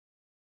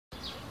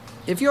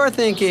If you're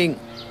thinking,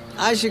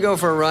 I should go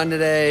for a run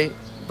today,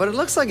 but it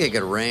looks like it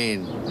could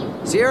rain,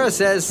 Sierra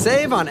says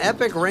save on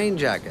Epic rain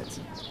jackets.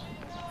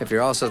 If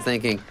you're also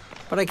thinking,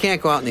 but I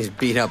can't go out in these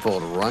beat-up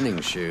old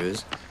running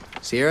shoes,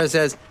 Sierra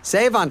says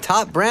save on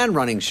top brand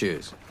running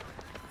shoes.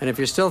 And if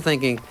you're still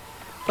thinking,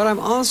 but I'm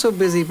also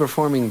busy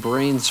performing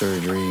brain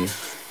surgery,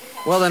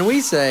 well, then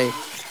we say,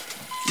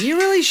 you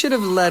really should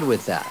have led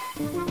with that.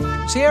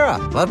 Sierra,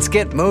 let's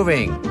get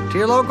moving to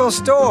your local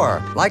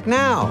store, like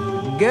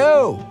now.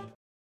 Go!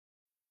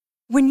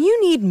 When you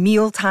need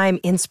mealtime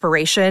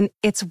inspiration,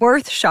 it's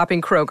worth shopping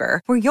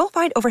Kroger, where you'll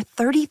find over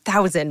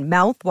 30,000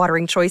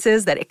 mouth-watering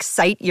choices that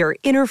excite your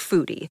inner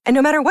foodie. And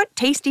no matter what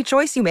tasty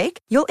choice you make,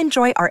 you'll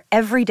enjoy our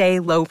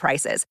everyday low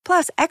prices,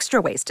 plus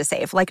extra ways to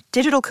save, like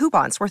digital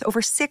coupons worth over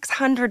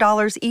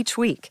 $600 each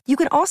week. You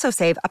can also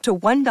save up to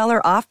 $1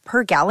 off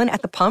per gallon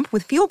at the pump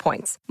with fuel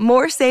points.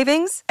 More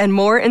savings and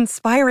more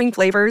inspiring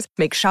flavors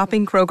make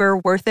shopping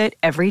Kroger worth it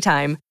every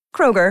time.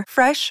 Kroger,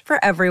 fresh for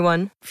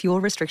everyone.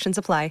 Fuel restrictions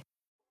apply.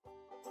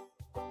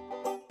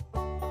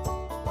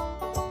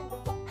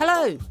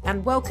 Hello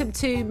and welcome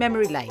to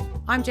Memory Lane.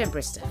 I'm Jen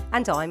Brister.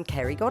 And I'm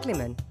Kerry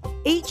Godliman.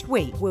 Each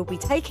week we'll be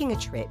taking a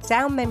trip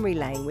down memory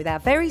lane with our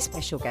very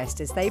special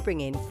guest as they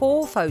bring in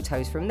 4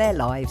 photos from their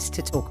lives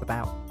to talk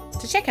about.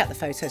 To check out the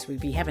photos we'll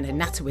be having a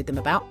natter with them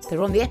about,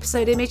 they're on the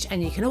episode image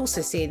and you can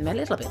also see them a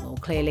little bit more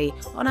clearly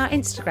on our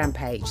Instagram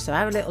page. So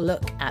have a little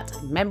look at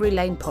Memory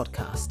Lane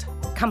Podcast.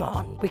 Come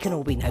on, we can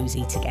all be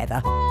nosy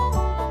together.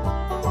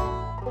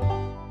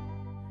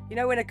 You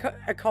know when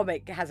a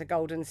comic has a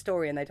golden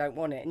story and they don't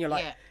want it and you're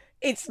like,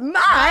 It's mine!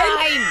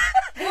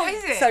 What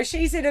is it? So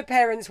she's in her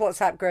parents'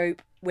 WhatsApp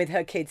group with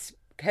her kids.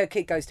 Her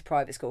kid goes to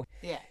private school.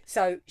 Yeah.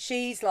 So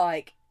she's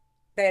like,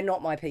 they're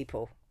not my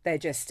people. They're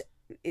just,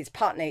 it's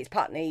Putney,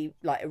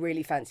 like a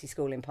really fancy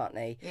school in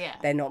Putney. Yeah.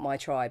 They're not my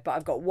tribe. But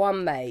I've got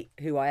one mate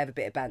who I have a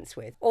bit of bants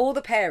with. All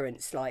the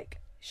parents, like,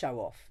 show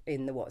off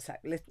in the WhatsApp.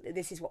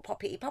 This is what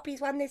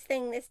Poppy's won this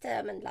thing this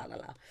term and la la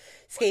la.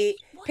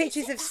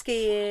 Pictures of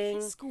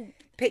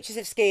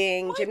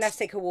skiing,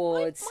 gymnastic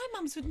awards. My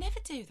mums would never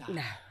do that.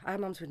 No, our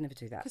mums would never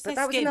do that. 'Cause But they're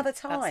that was skin. another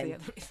That's the time.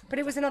 other reason. But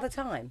it was another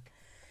time.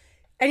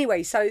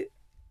 Anyway, so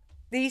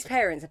these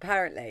parents,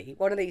 apparently,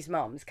 one of these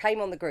mums came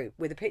on the group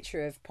with a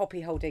picture of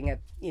Poppy holding a,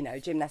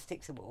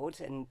 gymnastics award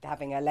and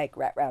having her leg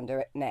wrapped round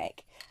her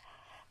neck.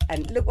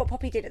 And look what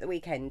Poppy did at the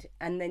weekend.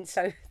 And then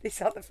so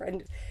this other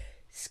friend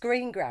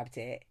screen grabbed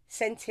it,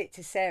 sent it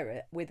to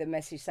Sarah with a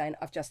message saying,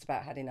 I've just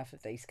about had enough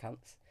of these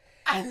cunts.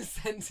 And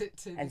sent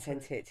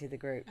it to the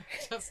group.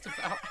 Just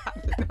about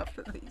had enough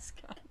of these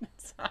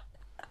cunts.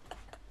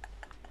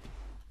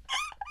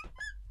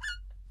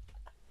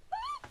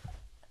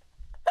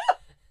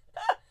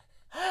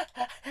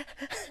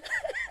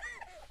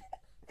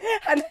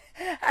 And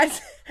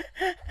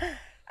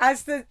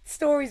as the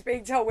story's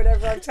being told,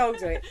 whenever I'm told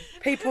it,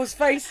 people's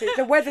faces,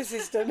 the weather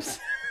systems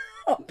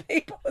on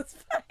people's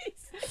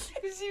faces.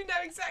 Because you know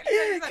exactly.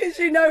 Because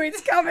you know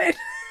it's coming.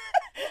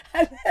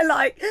 And they're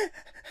like...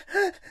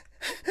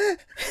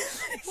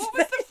 What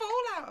was the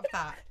fallout of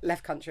that?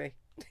 Left country.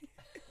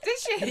 Did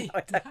she?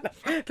 I don't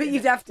know. But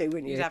you'd have to,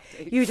 wouldn't you?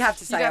 You'd have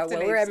to say,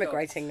 we're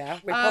emigrating now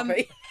with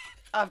Poppy.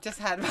 I've just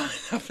had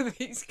enough of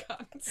these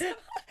cunts.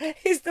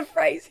 Is the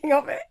phrasing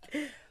of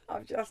it.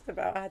 I've just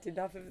about had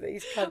enough of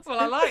these cunts. Well,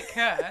 I like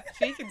her.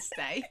 She can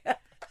stay.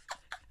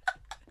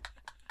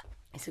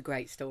 It's a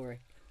great story.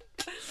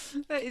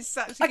 That is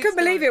such a I good couldn't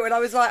believe story. it when I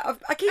was like,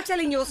 I keep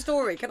telling your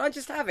story. Can I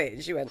just have it?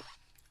 And she went,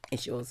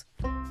 it's yours.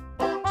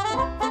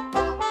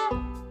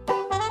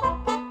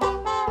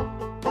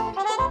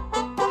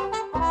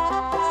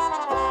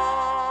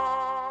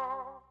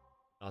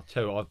 I'll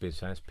tell you what I've been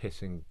saying, it's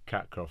pissing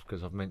Catcroft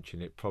because I've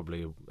mentioned it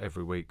probably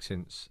every week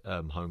since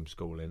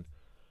homeschooling.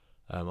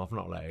 I've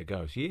not let it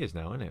go. It's years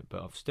now, isn't it?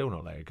 But I've still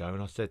not let it go.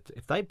 And I said,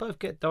 if they both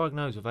get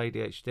diagnosed with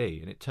ADHD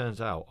and it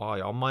turns out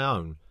I, on my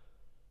own,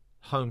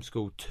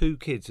 homeschool 2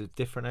 kids of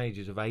different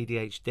ages of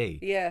ADHD,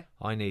 Yeah.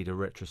 I need a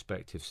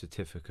retrospective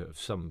certificate of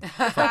some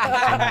fucking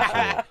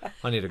sort.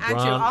 I need a grant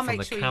I'll from make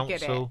the sure you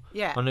get it. council.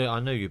 Yeah. I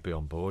knew you'd be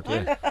on board.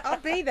 Yeah. I'll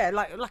be there,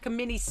 like a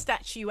mini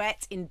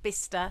statuette in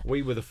Bicester.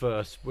 We were the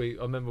first. I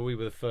remember we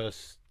were the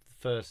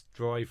first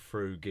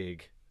drive-through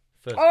gig.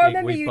 First Oh, I gig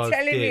remember we you both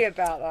telling me did.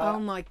 about that. Oh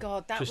my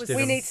God, that Just was. in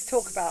We a- need to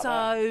talk about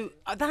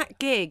that. that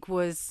gig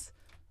was.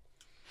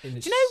 In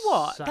Do you know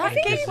what? Saturn That I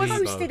think you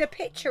gazebo. posted a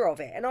picture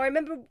of it, and I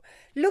remember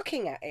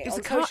looking at it was on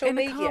a car- social in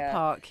a media. car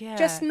park, yeah.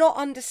 Just not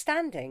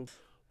understanding.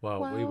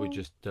 Well, we were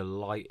just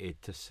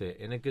delighted to sit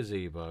in a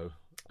gazebo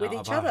With out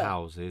each of our other.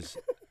 houses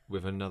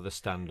with another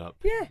stand-up.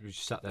 Yeah. We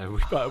just sat there.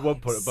 We at one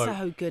point,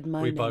 So good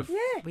moaning. both-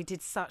 Yeah. We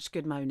did such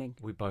good moaning.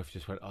 we both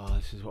just went, "Oh,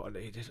 this is what I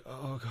needed."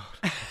 Oh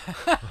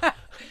God.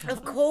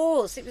 Of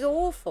course, it was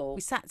awful.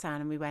 We sat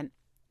down and we went.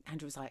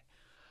 Andrew was like,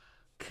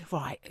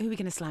 "Right, who are we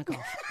going to slag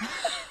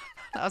off?"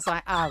 I was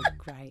like, oh,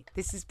 great.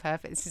 This is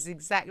perfect. This is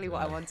exactly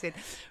what I wanted.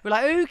 We're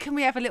like, who can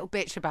we have a little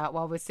bitch about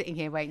while we're sitting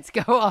here waiting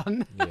to go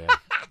on? Yeah.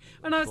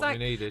 And I was What we like,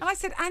 needed. and I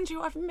said,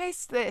 Andrew, I've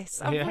missed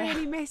this. I've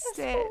really missed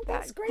it.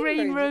 That's That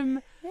green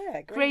room,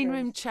 Yeah, green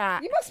room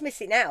chat. You must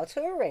miss it now.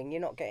 Touring,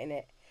 you're not getting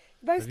it.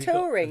 You're both Have you got-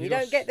 touring. have You got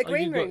don't get the oh,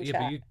 green you've got- room yeah,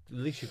 chat. but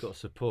at least you've got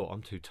support.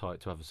 I'm too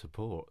tight to have a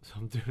support, so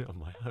I'm doing it on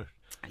my own.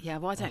 Yeah,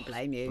 well, I don't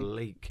blame you.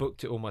 Bleak.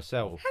 Booked it all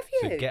myself. Have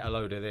you? To get a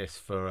load of this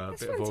for a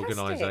That's bit of fantastic.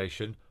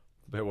 organisation.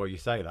 But well, you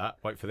say that.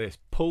 Wait for this.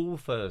 Pool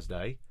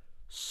Thursday,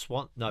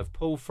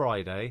 Pool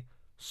Friday,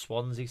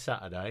 Swansea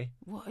Saturday,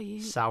 What are you?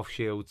 South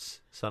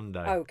Shields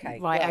Sunday. Okay.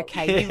 Right, well,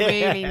 okay. You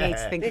really need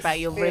to think This about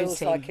your feels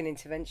routine. like an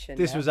intervention.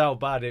 This now. was how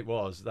bad it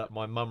was that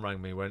my mum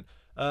rang me and went,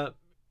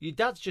 your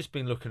dad's just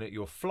been looking at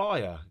your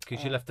flyer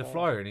because you left the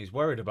flyer and he's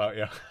worried about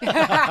you.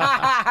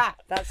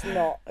 That's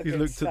not a He's good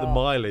looked at the start.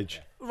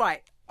 mileage.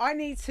 Right, I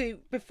need to,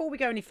 before we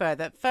go any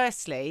further,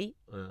 firstly,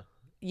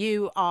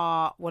 you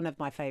are one of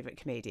my favourite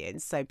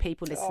comedians. So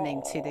people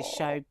listening to this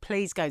show,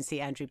 please go and see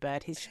Andrew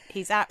Bird.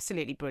 He's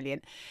absolutely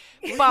brilliant.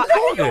 But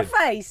Look at your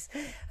face.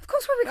 Of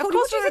course we're recording. course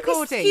What do you we're think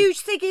this recording. huge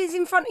thing is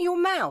in front of your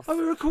mouth? Oh,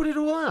 we recorded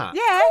all that?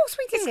 yeah, Of course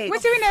we did. we're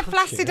doing a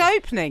flaccid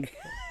opening.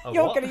 Oh,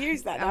 You're what? going to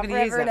use that now I'm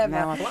gonna use forever and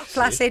that ever. now.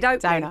 Flaccid opening.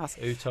 Don't ask.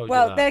 Who told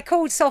Well, you they're that?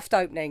 called soft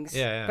openings.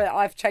 Yeah, yeah. But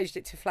I've changed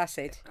it to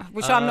flaccid.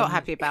 Which I'm not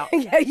happy about.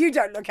 Yeah, you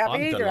don't look happy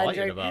I'm either, delighted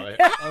Andrew. about it.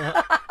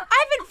 I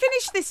haven't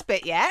finished this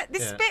bit yet.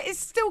 This Yeah. bit is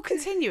still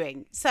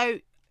continuing. So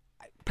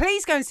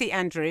please go and see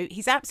Andrew.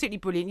 He's absolutely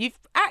brilliant. You've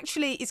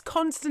actually is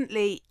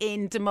constantly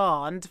in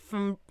demand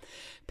from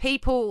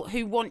people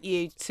who want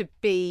you to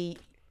be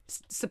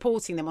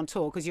supporting them on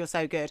tour because you're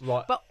so good.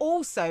 Right. But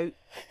also,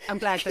 I'm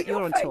glad that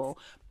you're on tour.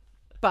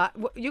 But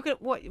what do you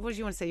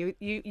want to say?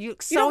 You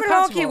look so You're not going to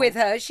argue uncomfortable. with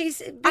her.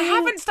 She's. I being-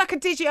 haven't stuck a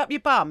digit up your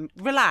bum.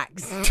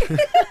 Relax.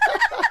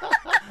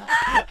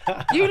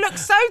 You look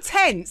so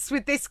tense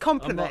with this I'm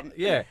not, compliment.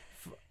 yeah.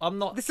 I'm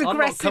not. This I'm not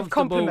aggressive comfortable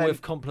compliment.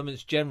 with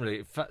compliments generally.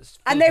 It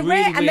And they're feels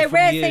rare, really and they're weird from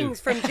rare you. things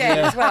from Jen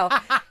as well.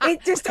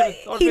 It just I'd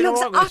he been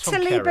looks all right with this from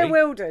utterly Kerry.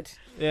 bewildered.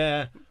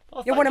 Yeah. Oh,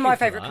 You're thank one of you my for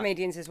favourite that.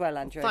 comedians as well,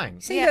 Andrew.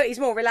 Thanks. See, Yeah. look, he's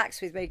more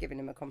relaxed with me giving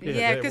him a compliment.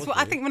 Yeah, it because was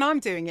I really. think when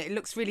I'm doing it, it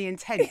looks really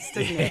intense,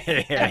 doesn't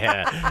it?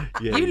 Yeah.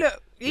 You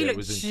look it look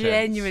was intense.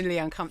 genuinely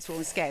uncomfortable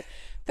and scared.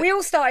 We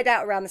all started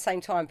out around the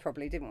same time,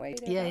 probably, didn't we?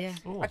 Yeah, yeah.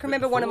 Oh, I a can bit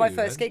remember one of before my you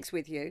first then. gigs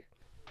with you.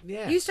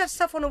 Yeah. You used to have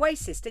stuff on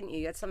Oasis, didn't you?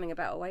 You had something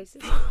about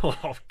Oasis. Oh,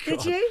 God.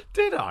 Did you?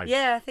 Did I?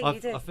 Yeah, I think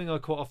you did. I think I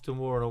quite often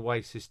wore an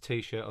Oasis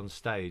T-shirt on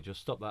stage. I'll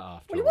stop that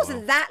after. Well, it a while.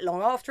 wasn't that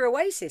long after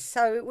Oasis,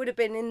 so it would have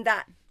been in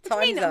that time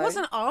I mean, zone. it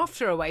wasn't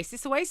after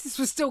Oasis. Oasis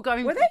was still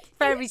going Were they?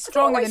 very I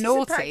strong thought in the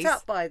Oasis had packed noughties.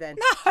 up by then.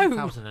 No.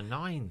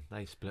 2009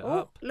 they split Oh,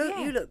 up. look,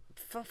 Yeah. you look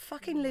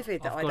fucking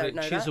livid that I've I got don't it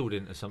know chiselled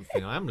into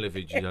something. I am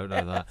livid. You don't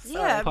know that.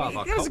 Yeah, It's part of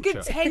our there was a good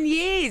culture. 10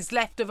 years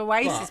left of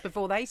Oasis But-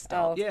 before they Oh,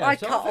 started. Yeah, I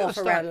so I cut think I off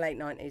started- around the late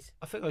 90s.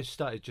 I think I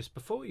started just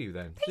before you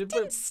then. They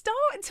didn't start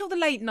until the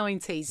late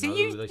 90s. So No,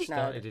 you, they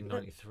started in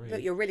 '93.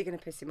 Look, you're really going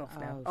to piss him off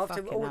now. Oh, After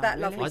fucking all hell, that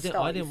really? lovely I didn't,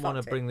 start, I you didn't want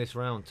to fucked it. bring this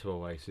round to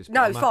Oasis. but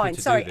No, I'm happy fine. to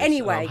do Sorry. this, and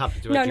Anyway, I'm happy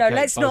to no, educate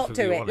let's both not of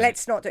do you it. on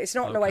Let's not do it. It's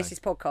not an Okay. Oasis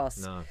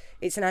podcast. No.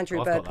 It's an Andrew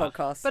I've Bird got that.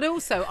 podcast. But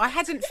also, I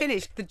hadn't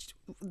finished the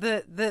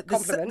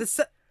Compliment?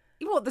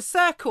 the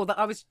circle that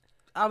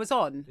I was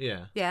on.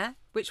 Yeah. Yeah,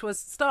 which was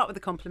start with a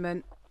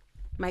compliment,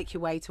 make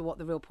your way to what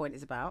the real point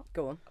is about.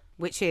 Go on.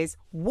 Which is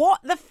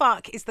what the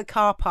fuck is the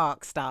car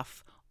park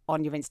stuff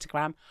on your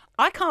Instagram?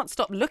 I can't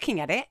stop looking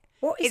at it.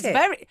 What is it's it?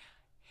 very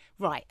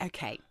right.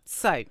 Okay,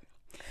 so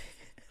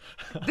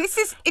this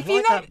is if Like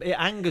you know. that, it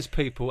angers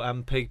people,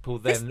 and people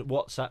then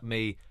WhatsApp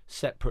me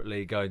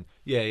separately, going,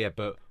 "Yeah,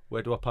 but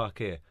where do I park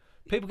here?"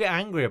 People get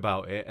angry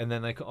about it, and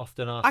then they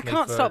often ask I me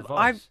can't for stop.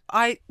 advice.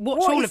 I watch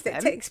What all is of them.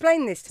 it?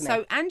 Explain this to me.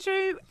 So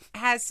Andrew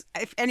has,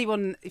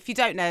 if you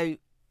don't know,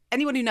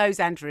 anyone who knows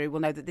Andrew will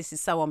know that this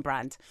is so on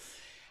brand.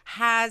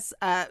 Has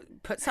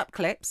puts up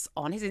clips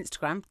on his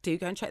Instagram. Do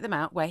go and check them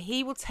out, where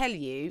he will tell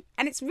you,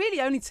 and it's really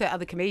only to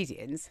other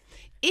comedians,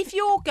 if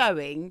you're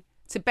going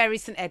to Bury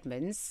St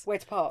Edmunds, Where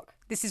to park?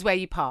 this is where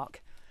you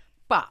park.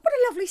 But What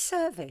a lovely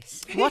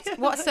service.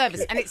 what a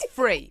service, and it's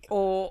free,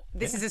 or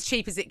this is as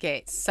cheap as it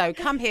gets. So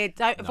come here,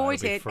 don't avoid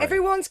it'll be it. free.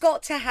 Everyone's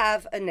got to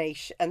have a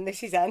niche, and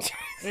this is Andrew.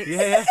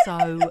 It's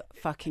so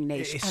fucking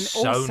niche. It's and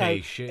so also,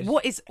 niche. It's-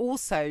 what is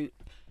also,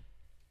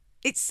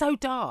 it's so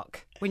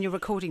dark when you're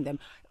recording them.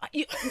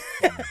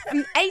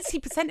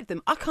 80% of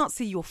them, I can't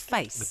see your The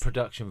face.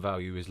 production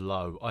value is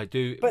low. I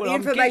do, But the I'm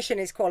information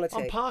is quality.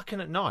 I'm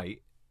parking at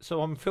night,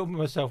 so I'm filming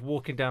myself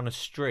walking down a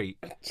street.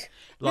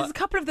 There's a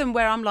couple of them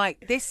where I'm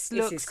like, this is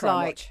looks Crime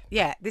like, Watch.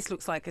 yeah, this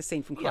looks like a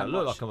scene from Yeah, I Crime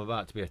look Watch. like I'm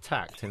about to be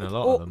attacked in a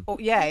lot of them.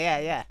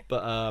 Yeah.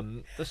 But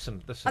there's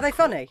some. Are they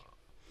funny?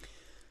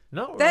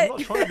 No, They're- I'm not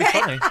trying to be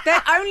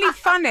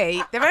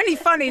funny. They're only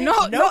funny,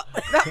 not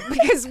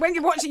because when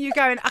you're watching, you're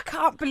going, I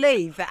can't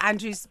believe that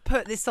Andrew's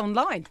put this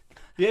online.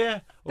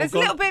 Yeah, or There's a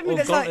little bit of me or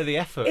that's gone like- to the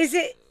effort. Is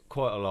it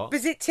quite a lot.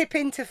 Does it tip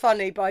into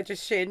funny by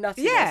just sheer nuttiness?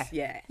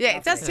 Yeah, Yeah.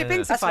 it does tip lovely.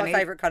 into That's funny. my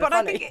favourite kind but of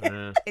I funny.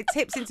 think it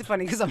tips into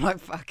funny because I'm like,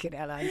 fucking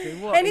hell, Andrew.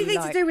 What are you Anything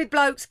to like? do with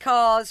blokes,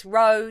 cars,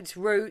 roads,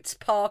 routes,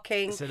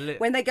 parking. It's a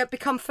When they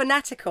become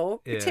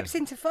fanatical, Yeah. it tips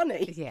into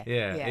funny. Yeah,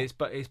 Yeah,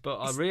 but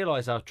I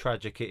realise how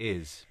tragic it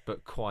is,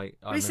 but quite.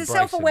 But it's the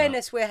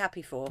self-awareness we're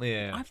happy for. That.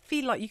 Yeah. I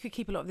feel like you could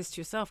keep a lot of this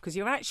to yourself because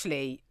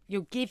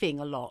you're giving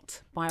a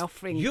lot by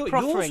offering, Yours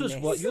proffering was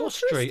this. what your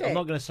street. altruistic. I'm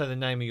not going to say the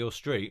name of your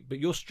street, but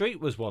your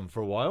street was one for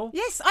a while.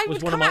 Yes, I Was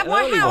would one come of out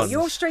my my early house. ones.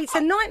 Your street's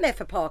a nightmare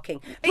for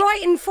parking.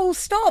 Brighton full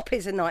stop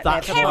is a nightmare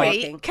That's for right. Kerry,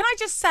 parking. can I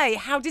just say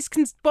how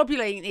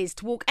discombobulating it is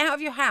to walk out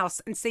of your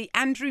house and see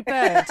Andrew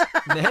Bird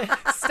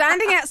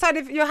standing outside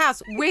of your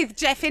house with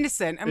Jeff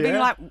Innocent and being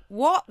Yeah. like,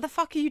 what the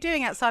fuck are you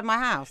doing outside my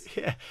house?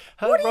 Yeah,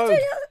 her What are you road.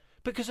 doing?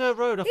 Because her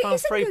road, I It found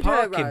isn't free good,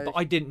 her parking, road. but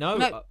I didn't know.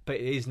 No. But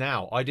it is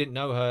now. I didn't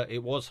know her.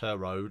 It was her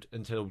road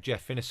until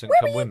Jeff Innocent Where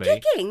come were you with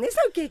me gigging? There's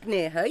no gig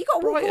near her. You got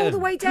to walk all the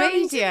Brighton. way down.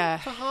 into-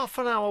 Media. for half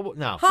an hour.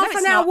 No, Half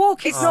it's an hour not.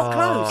 walk. It's not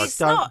Oh, close. It's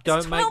don't- not. don't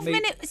It's make 12 me-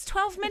 minutes. It's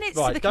 12 minutes to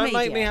right. the Don't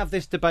comedian. make me have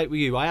this debate with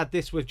you. I had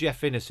this with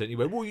Jeff Innocent. He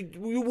went, "Well,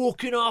 you're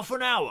walking half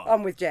an hour."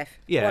 I'm with Jeff.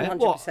 Yeah, 100%.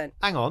 what?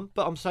 Hang on,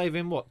 but I'm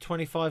saving what,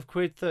 25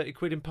 quid, 30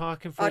 quid in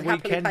parking for I'd a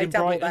happily weekend pay in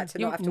double Brighton. that to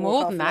You're not have to more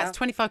walk than half an that. hour. It's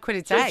 25 quid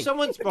a So day. if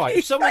someone's right,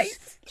 His if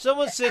face.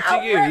 someone said to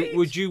you, Outrage.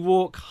 "Would you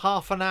walk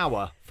half an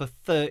hour for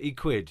 30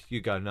 quid?"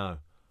 You go, "No."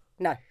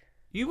 No,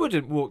 You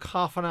wouldn't walk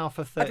half an hour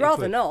for 30 I'd rather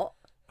quid. not.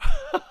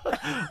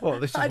 Well,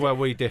 this is where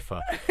we differ.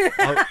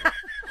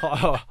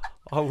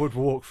 I would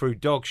walk through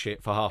dog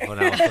shit for half an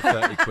hour for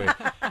 30 quid.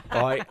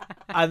 Right?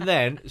 And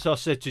then, so I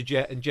said to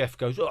Jeff, and Jeff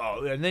goes,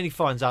 "Oh," and then he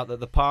finds out that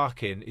the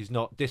parking is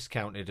not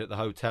discounted at the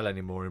hotel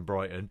anymore in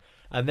Brighton.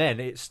 And then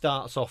it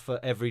starts off for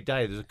every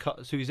day. There's a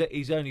cut, so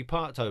he's only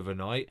parked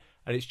overnight,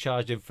 and it's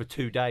charged him for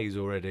 2 days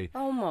already.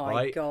 Oh my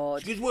right?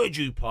 God. He goes, "Where'd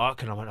you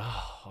park?" And I went,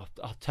 "Oh,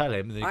 I'll tell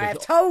him." And then he I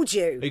goes, have told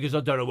you. He goes, "I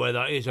don't know where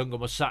that is. I haven't got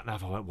my sat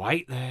nav." I went,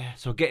 "Wait there."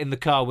 So I get in the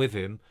car with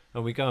him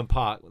and we go and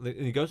park. And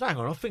he goes, "Hang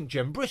on, I think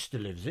Jem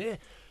Bristol lives here."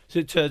 So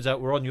it turns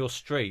out we're on your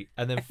street.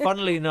 And then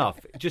funnily enough,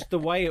 just the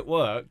way it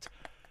worked,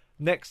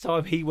 next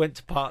time he went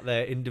to park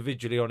there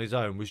individually on his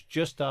own was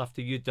just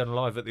after you'd done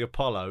live at the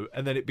Apollo,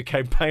 and then it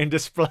became pay and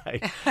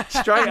display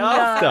straight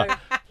after.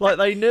 Like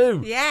they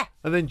knew. Yeah.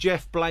 And then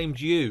Jeff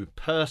blamed you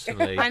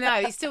personally. I know,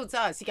 he still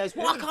does. He goes,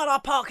 why can't I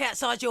park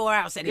outside your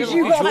house anymore? Because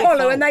you've got your Apollo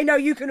fault. and they know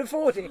you can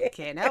afford it.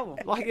 Fucking hell.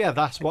 Like, yeah,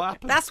 that's what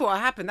happened. That's what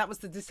happened. That was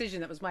the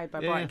decision that was made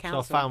by Brighton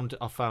So Council.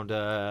 I found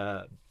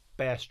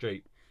Bear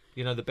Street.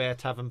 You know the Bear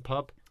Tavern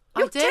pub?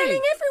 You're I do.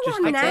 telling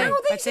everyone I now. do.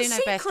 I These do are know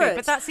Bear Street, secrets.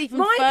 but that's even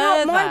my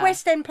further. my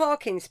West End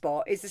parking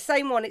spot is the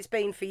same one it's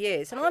been for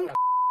years, and I'm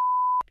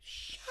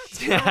Hush.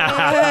 tell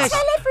I'm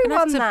gonna everyone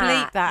have to that.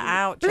 bleep that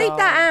out. bleep Charlie.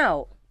 that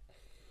out.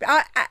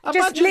 Just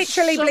Imagine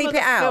literally some bleep of the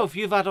it out. filth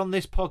you've had on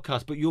this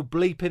podcast, but you're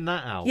bleeping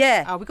that out.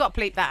 Yeah. Oh, we got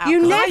to bleep that out. You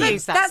 'cause never. I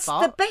use that That's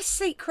spot. the best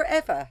secret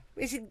ever.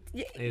 Is it?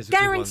 is a good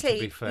one, to be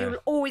Guaranteed, fair. you'll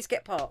always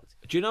get parked.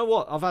 Do you know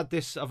what? I've had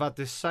this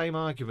same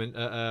argument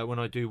when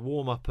I do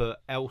warm up at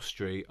L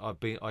Street.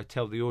 I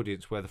tell the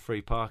audience where the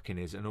free parking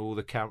is, and all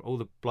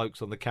the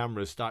blokes on the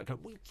cameras start going,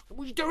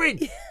 "What are you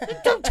doing?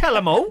 Don't tell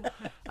them all."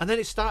 And then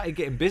it started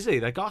getting busy.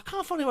 They go, "I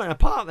can't find anywhere to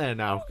park there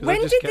now." 'cause I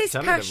When just did kept this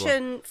telling everyone.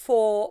 passion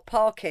for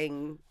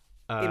parking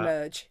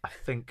emerge? I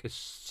think as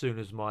soon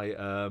as my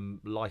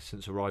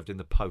license arrived in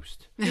the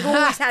post. You've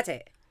always had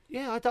it,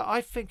 Yeah,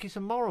 I think it's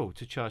immoral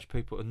to charge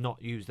people to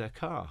not use their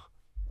car.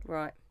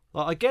 right?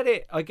 Like, I get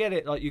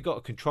it. Like, you've got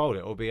to control it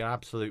or be an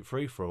absolute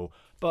free for all.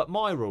 But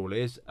my rule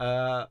is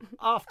after.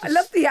 I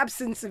love the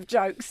absence of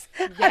jokes.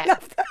 Yeah.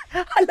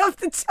 I love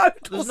the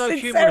total There's no sincerity.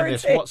 humour in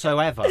this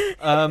whatsoever.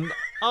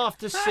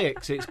 After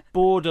 6, it's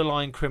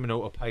borderline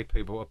criminal to pay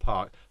people to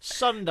park.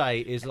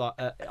 Sunday is like,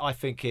 I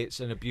think it's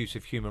an abuse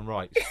of human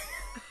rights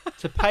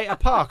to pay to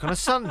park on a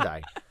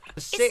Sunday.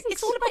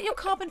 It's all about your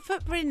carbon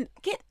footprint.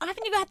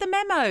 Haven't you had the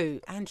memo,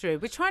 Andrew?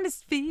 We're trying to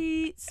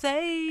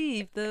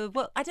save the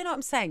world. I don't know what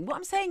I'm saying. What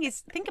I'm saying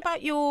is think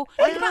about the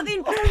I parked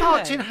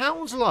in environment.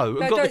 Hounslow and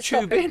No, got the don't stop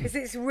tube it in. because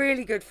it's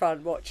really good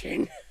fun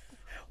watching.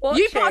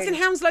 You parked in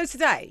Hounslow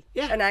today?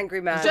 An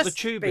angry man. Got the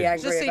tube be in.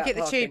 angry Just so you about get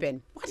the parking. tube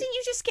in. Why didn't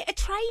you just get a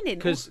train in?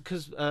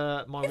 Because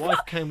my wife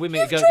came with me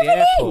to you've go to the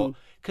driven airport. in.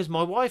 Because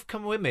my wife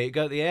come with me to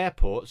go to the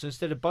airport, so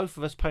instead of both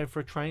of us paying for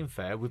a train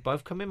fare, we've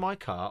both come in my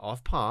car.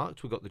 I've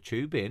parked. We've got the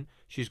tube in.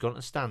 She's gone to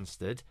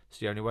Stansted. It's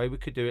the only way we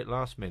could do it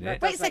last minute.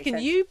 Wait a does make second,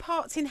 sense. you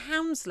parked in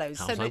Hounslow.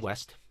 Hounslow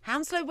West.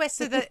 Hounslow West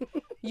so that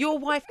your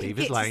wife could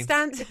Beavers get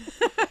Lane. to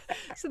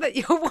so that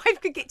your wife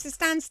could get to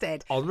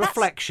Stansted. On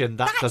reflection,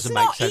 that That's doesn't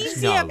not make sense.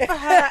 easier No. for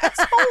her at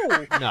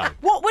all. No.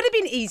 What would have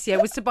been easier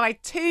was to buy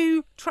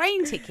 2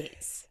 train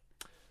tickets.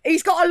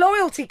 He's got a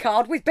loyalty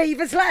card with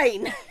Beavers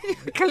Lane.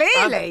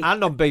 Clearly.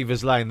 And on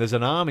Beavers Lane, there's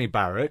an army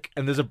barrack,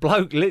 and there's a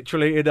bloke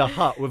literally in a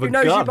hut with a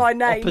knows you gun by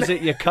name.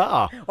 opposite your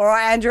car. All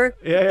right, Andrew.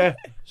 Yeah,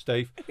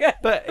 Steve.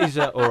 But he's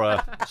or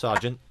a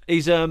sergeant.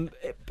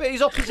 But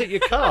he's opposite your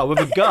car with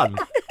a gun.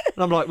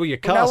 And I'm like, well, your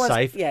Well, car's no one's-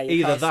 safe. yeah, your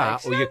Either car's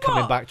that safe. or You you're know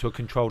coming what? back to a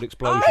controlled Oh,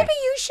 explosion. maybe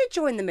you should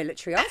join the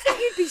military. I think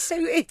you'd be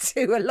suited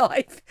to a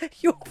life.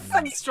 You're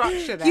Some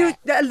structure there.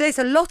 There's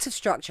a lot of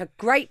structure,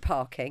 great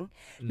parking,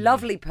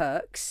 lovely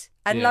perks,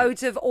 and Yeah.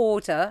 loads of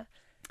order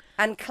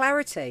and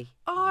clarity.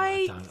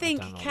 I don't- I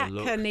think don't like the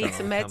look, Katka don't needs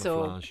a like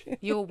medal. camouflage.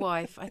 Your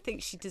wife, I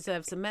think she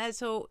deserves a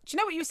medal. Do you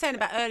know what you were saying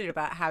about earlier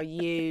about how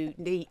you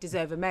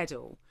deserve a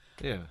medal?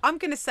 Yeah. I'm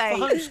going to say,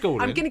 For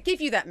homeschooling. I'm going to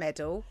give you that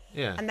medal,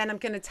 Yeah. and then I'm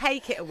going to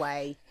take it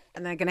away,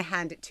 and then I'm going to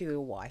hand it to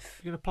your wife.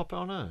 You're going to pop it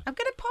on her. I'm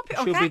going to pop it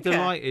on She'll be Katka.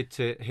 delighted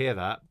to hear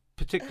that,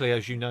 particularly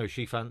as you know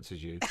she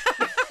fancies you.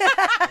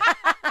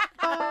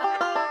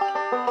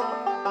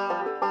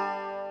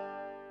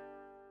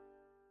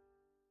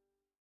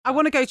 I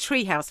want to go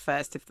treehouse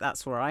first, if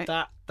that's all right.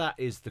 That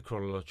is the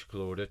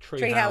chronological order.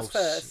 Treehouse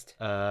first.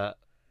 Uh,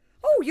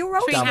 Oh, you're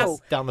old Treehouse.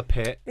 school. down the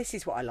pit. This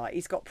is what I like.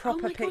 He's got Oh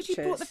proper my pictures. God,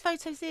 you brought the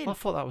photos in. I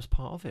thought that was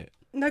part of it.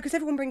 No, because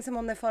everyone brings them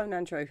on their phone,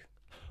 Andrew.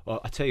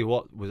 Well, I tell you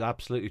what was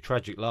absolutely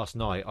tragic last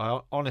night. I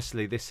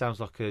honestly, this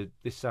sounds like a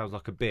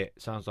bit,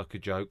 sounds like a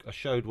joke. I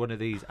showed one of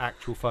these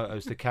actual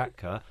photos to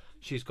Katka.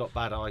 She's got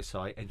bad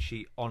eyesight, and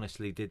she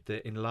honestly did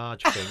the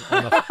enlarge thing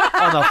on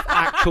the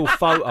actual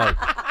photo.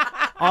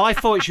 I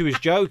thought she was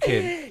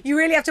joking. You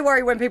really have to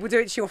worry when people do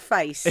it to your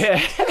face.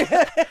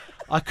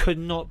 I could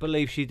not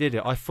believe she did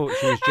it. I thought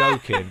she was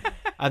joking.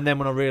 And then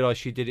when I realised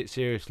she did it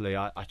seriously,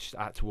 I just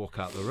had to walk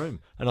out of the room.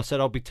 And I said,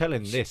 I'll be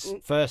telling this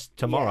first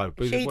tomorrow. Yeah.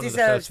 Because She one of the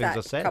deserves first things I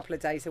that said. couple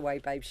of days away,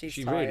 babe. She's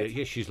She tired. really,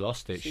 yeah, she's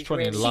lost it. She's She's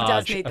trying to really- She does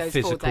enlarge need a those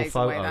 4 physical days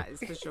photo. away, that is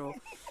for sure.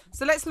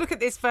 So let's look at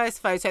this first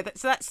photo.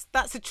 So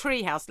that's a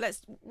treehouse.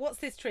 What's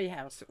this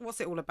treehouse?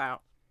 What's it all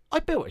about? I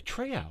built a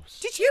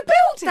treehouse. Did you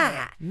build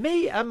that?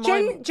 Me and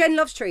my... Jen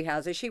loves tree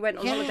houses. She went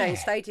on holiday and Yeah.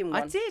 stayed in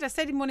one. I did. I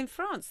stayed in one in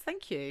France.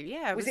 Thank you.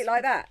 Yeah. Was it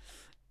like that?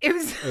 It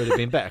was. It would have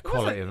been better It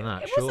wasn't- quality than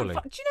that, it wasn't surely.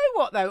 fun. Do you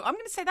know what though? I'm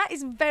going to say that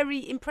is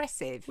very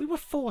impressive. We were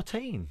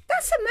 14.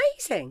 That's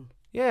amazing.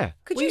 Yeah.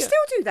 Could We- you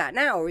still do that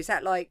now, or is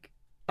that like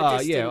a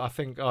distant... yeah, I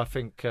think. You've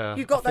got I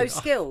think- those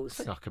skills.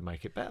 I think I could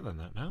make it better than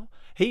that now.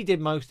 He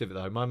did most of it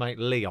though. My mate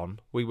Leon.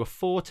 We were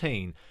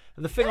 14,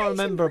 and the thing I That is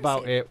remember about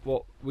impressive. it,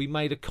 what we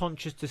made a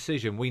conscious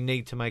decision. We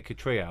need to make a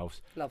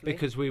treehouse. Lovely.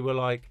 Because we were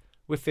like,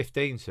 we're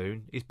 15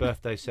 soon. His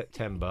birthday's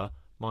September.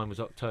 Mine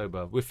was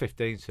October. We're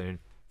 15 soon.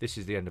 This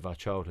is the end of our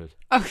childhood.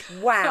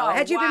 Wow. Oh,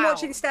 Had you been wow.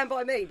 watching Stand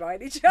By Me by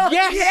any chance?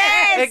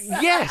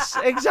 Yes,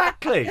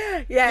 exactly.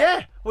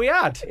 Yeah. we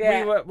had.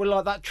 Yeah. We're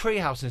like that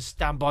treehouse and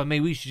Stand By Me.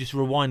 We used to just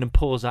rewind and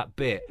pause that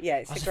bit. Yeah,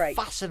 it's I was great.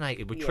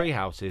 fascinated with Yeah.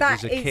 treehouses That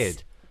as a is-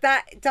 kid.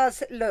 That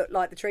does look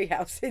like the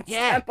treehouse in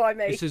Stand By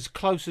Me. It's as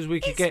close as we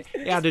could get.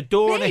 It had a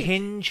door and a big.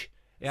 hinge.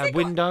 It had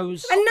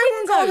windows. And no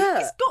one got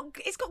hurt.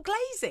 It's got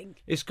glazing.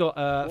 It's got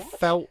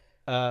felt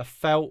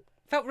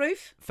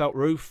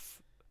roof.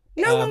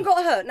 No one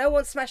got hurt. No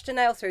one smashed a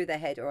nail through their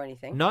head or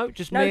anything. No,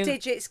 just No me and-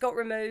 digits got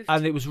removed.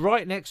 And it was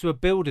right next to a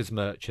builder's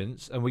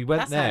merchants, and we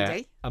went That's there.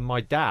 handy. And my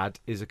dad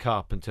is a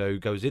carpenter who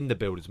goes in the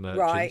builder's merchants,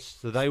 Right.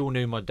 so they all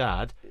knew my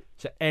dad.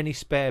 So any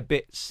spare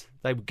bits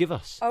they would give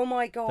us. Oh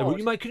my They god. were,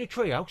 you making a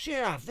treehouse?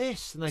 Yeah, have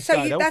this. And they So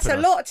started that's a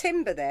helping us. lot of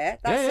timber there.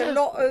 That's Yeah, a yeah.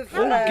 lot of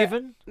All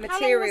given.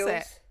 materials. How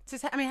long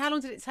was it? How long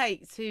did it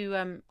take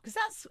to? Because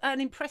that's an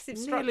impressive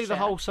structure. Nearly the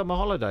whole summer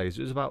holidays.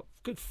 It was about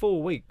a good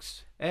 4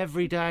 weeks.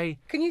 Every day.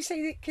 Can you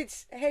see the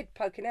kid's head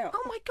poking out?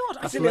 Oh my God!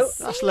 I That's, can Le-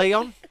 see that's it.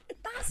 Leon.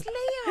 That's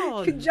You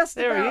Leon. can just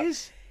There about. he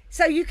is.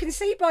 So you can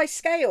see by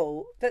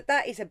scale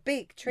that is a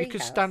big tree You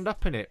could house. stand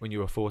up in it when you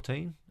were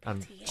 14.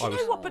 And Do I you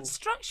was, know what? But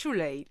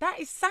structurally, that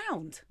is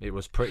sound. it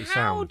was pretty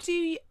How sound. do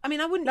you? I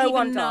mean, I wouldn't No even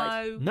one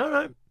know.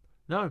 died.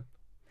 No.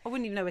 I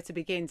wouldn't even know where to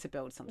begin to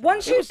build something.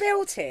 Once like you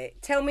built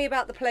it, tell me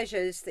about the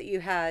pleasures that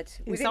you had.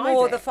 Was it Inside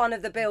more it? the fun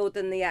of the build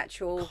than the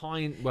actual?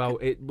 Well,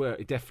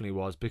 it definitely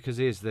was, because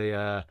here's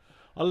the.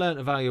 I learnt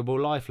a valuable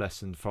life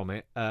lesson from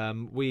it.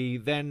 We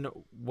then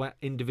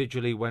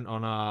individually went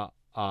on our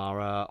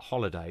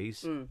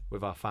holidays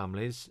with our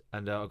families,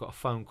 and I got a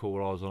phone call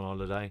while I was on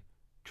holiday.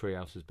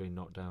 Treehouse has been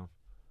knocked down.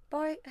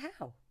 By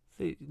how?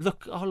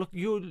 Look!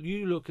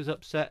 You look as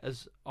upset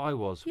as I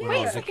was when I Wait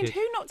was a second. kid.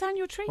 Who knocked down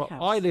your treehouse?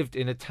 Well, I lived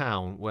in a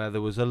town where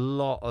there was a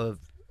lot of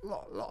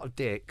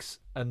dicks,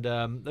 and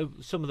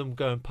some of them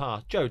going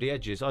past. Jody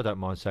Edges, I don't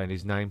mind saying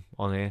his name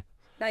on here.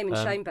 Name and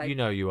shame, babe. You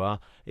know you are.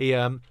 He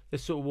they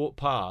sort of walk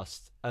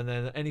past, and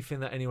then anything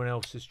that anyone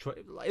else is trying,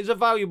 it's a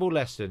valuable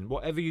lesson.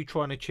 Whatever you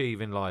try and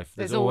achieve in life,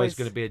 there's always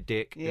going to be a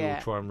dick who Yeah.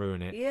 will try and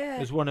ruin it. Yeah.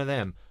 There's one of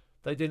them.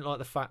 They didn't like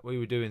the fact we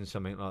were doing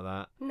something like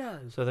that. No.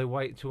 So they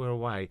waited till we were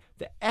away.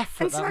 The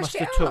effort And that must smashed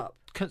have it took. up.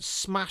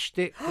 Smashed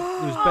it. There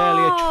was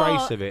barely a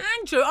trace of it.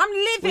 Andrew, I'm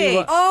livid. We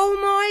were- Oh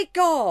my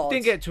god.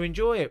 Didn't get to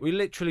enjoy it. We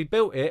literally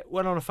built it,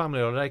 went on a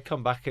family holiday,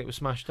 come back, it was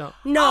smashed up.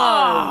 No.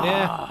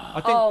 Yeah. I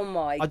didn't, Oh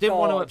my I didn't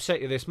want to God.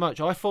 upset you this much.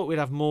 I thought we'd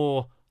have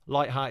more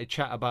light-hearted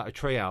chat about a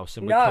treehouse,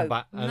 and we'd No. come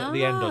back, and at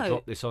the end I'd No.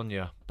 drop this on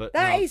you. But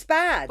That no. is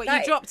bad. But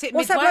That- you dropped it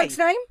What's that midway. bloke's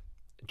name?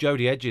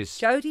 Jody Edges.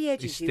 Jody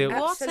Edges. He's still- You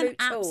What an absolute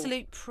tool.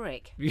 absolute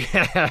prick.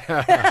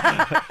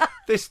 Yeah.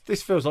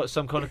 This feels like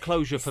some kind of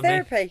closure for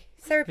me.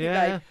 Therapy,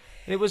 Yeah. babe.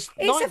 And it was.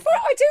 I do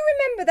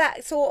remember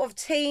that sort of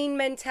teen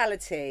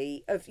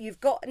mentality of you've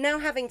got now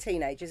having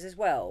teenagers as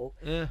well.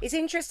 Yeah. It's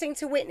interesting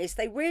to witness.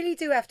 They really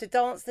do have to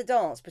dance the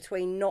dance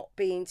between not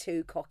being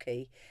too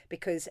cocky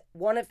because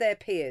one of their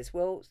peers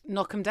will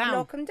Knock them down.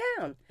 knock them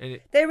down. And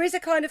it- There is a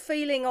kind of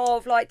feeling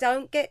of like,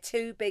 don't get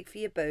too big for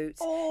your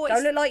boots. Oh, Don't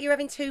it's- look like you're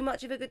having too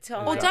much of a good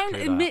time. Or Exactly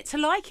don't that. admit to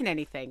liking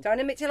anything. Don't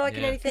admit to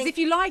liking Yeah. anything. Because if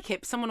you like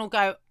it, someone will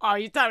go, "Oh,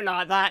 you don't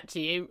like that, do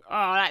you?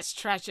 Oh, that's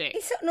tragic."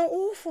 It's an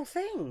awful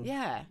thing.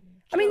 Yeah.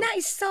 I mean, that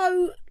is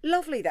so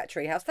lovely, that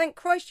treehouse. Thank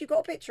Christ you got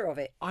a picture of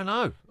it. I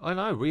know.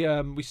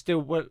 We still.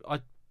 Well, I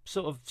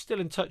sort of still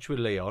in touch with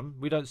Leon.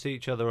 We don't see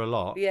each other a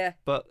lot. Yeah.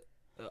 But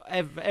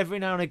every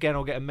now and again,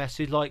 I'll get a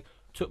message like,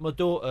 "Took my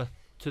daughter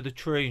to the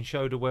tree and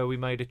showed her where we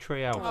made a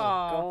tree house." Oh,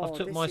 God, I've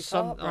took this my is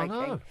son. I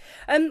heartbreaking.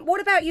 know.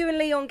 What about you and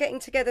Leon getting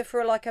together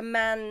for like a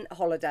man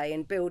holiday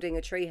and building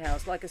a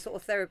treehouse, like a sort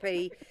of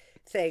therapy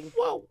thing?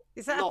 Well,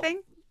 Is that not, a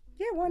thing?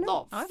 Yeah, why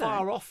not? Not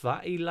far off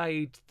that. He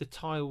laid the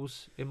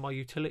tiles in my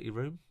utility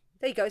room.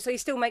 There you go. So you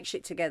still make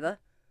shit together.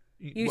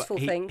 Useful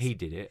things. He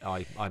did it.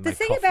 I The made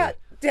thing coffee. about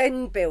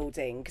den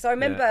building, because I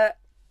remember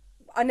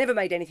I never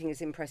made anything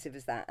as impressive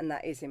as that, and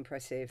that is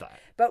impressive.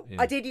 But yeah.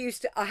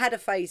 I had a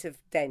phase of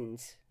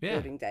dens, Yeah.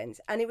 building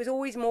dens, and it was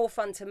always more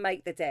fun to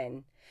make the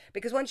den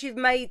because once you've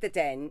made the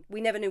den,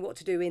 we never knew what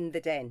to do in the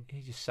den.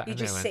 He just sat You in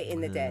just there sit and in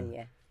the went, den,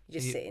 yeah. You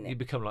just you, sit in You it.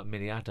 become like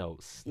mini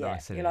adults. Yeah,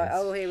 Nice, you're like,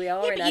 oh, here we are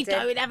in Yeah, our but you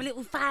den. go and have a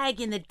little fag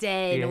in the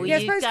den. Yeah. Or Yeah, I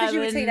you suppose because go you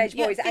were and- teenage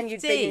you're boys and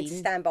you'd been in 15.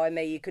 Stand By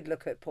Me, you could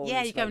look at porn. Yeah,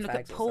 and you go and smoke look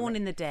at fags or porn something.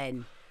 in the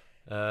den.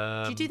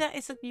 Do you do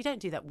that? You don't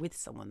do that with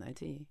someone though,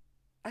 do you?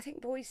 I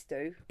think boys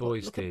do.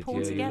 Boys look at did.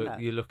 porn Yeah, together.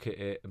 you look at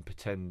it and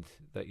pretend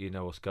that you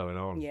know what's going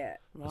on. Yeah.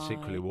 And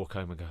secretly Right. walk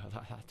home and go,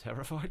 that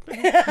terrified me.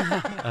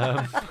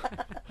 I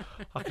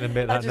can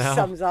admit That that just now.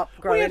 sums up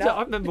We growing had-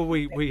 I up. remember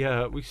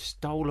we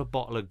stole a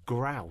bottle of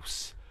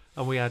grouse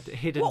and we had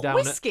hidden What, down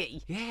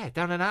whiskey?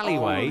 down an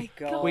alleyway.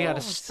 God. We had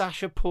a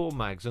stash of porn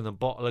mags and a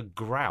bottle of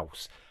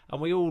grouse, and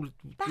we all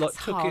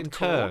That's took it in hardcore.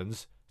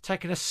 turns,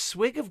 taking a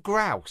swig of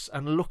grouse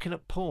and looking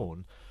at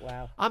porn.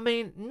 Wow. I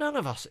mean, none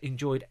of us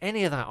enjoyed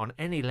any of that on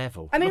any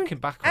level. I mean, looking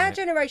back on our it,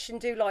 generation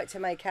do like to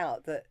make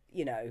out that,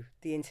 you know,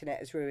 the internet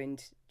has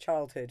ruined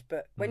childhood,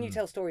 but when you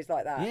tell stories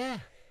like that, yeah.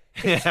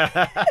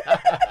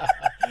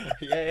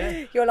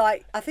 yeah. you're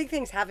like, I think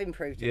things have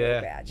improved a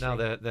little bit, Yeah, actually. now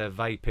they're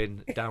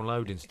vaping,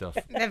 downloading stuff.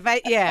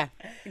 Yeah.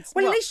 It's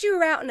Well, what- at least you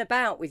were out and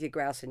about with your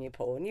grouse and your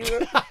porn. You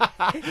were,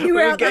 you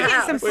were out the getting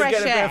house. some We're fresh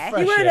getting a bit of air.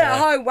 fresh You weren't air. at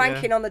home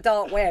wanking on the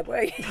dark web,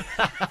 were you?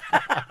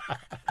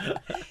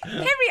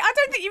 Henry, I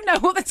don't think you know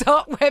what the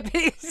dark web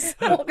is.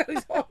 What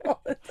goes on?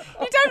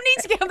 You don't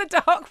need to get on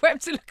the dark web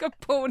to look at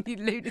porn, you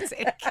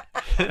lunatic.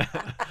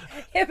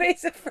 Yeah, but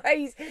it's a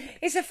phrase.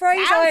 It's a phrase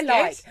I Sounds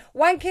like. good.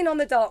 Wanking on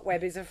the dark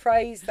web is a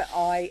phrase that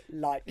I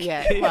like.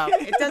 Yeah, well,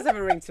 it does have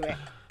a ring to it.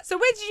 So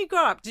where did you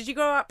grow up? Did you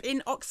grow up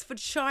in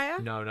Oxfordshire?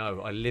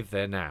 No, I live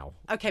there now.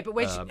 Okay, but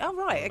where did you... Oh,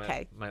 right,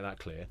 okay. Make that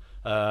clear.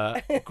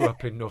 Grew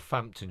up in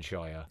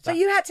Northamptonshire. So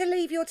you had to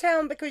leave your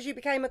town because you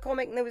became a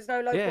comic and there was no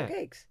local Yeah.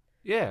 gigs?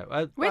 Yeah.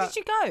 Where did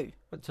you go?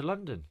 Went to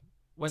London.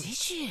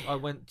 Did you? I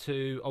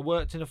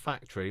worked in a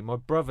factory. My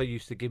brother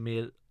used to give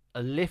me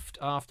a lift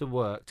after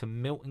work to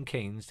Milton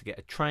Keynes to get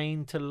a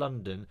train to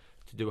London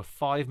to do a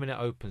 5-minute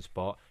open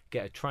spot,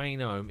 get a train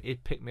home.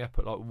 He'd pick me up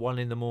at like 1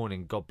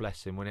 a.m, God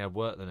bless him, when he had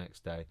work the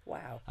next day.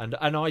 Wow. And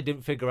I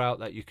didn't figure out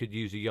that you could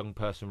use a young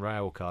person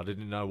rail card. I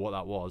didn't know what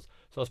that was.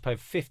 So I was paying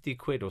 50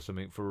 quid or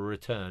something for a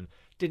return.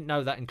 Didn't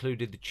know that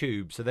included the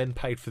tube, so then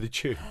paid for the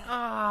tube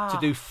to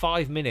do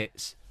 5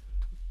 minutes.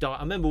 I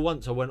remember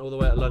once I went all the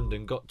way to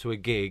London, got to a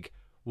gig,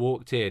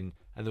 walked in,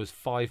 and there was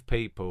 5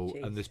 people,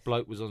 and this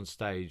bloke was on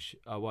stage.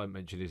 I won't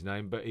mention his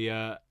name, but he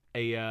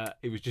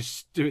was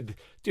just doing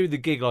the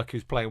gig like he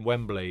was playing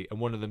Wembley, and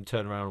one of them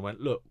turned around and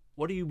went, "Look,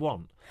 what do you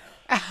want?"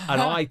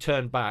 And I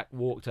turned back,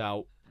 walked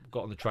out,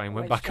 got on the train,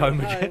 went back home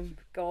again.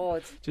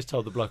 God. Just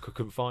told the bloke I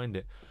couldn't find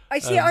it. I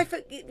see.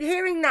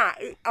 Hearing that,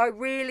 I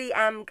really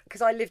am,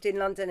 because I lived in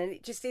London, and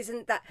it just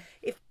isn't that.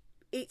 If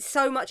it's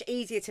so much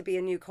easier to be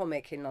a new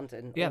comic in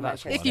London. Yeah, or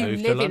that's why Manchester. If I you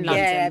moved to live in London.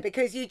 London. Yeah,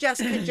 because you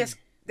just could just.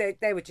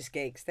 They were just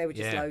gigs. There were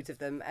just Yeah. loads of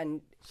them,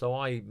 and So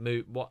I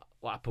moved. What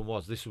happened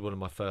was, this was one of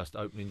my first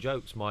opening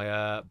jokes.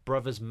 My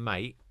brother's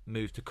mate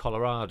moved to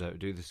Colorado to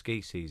do the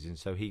ski season,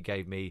 so he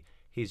gave me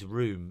his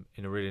room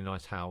in a really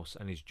nice house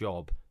and his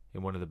job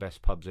in one of the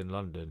best pubs in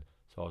London.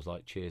 So I was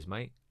like, "Cheers,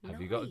 mate.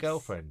 Have you got a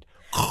girlfriend?"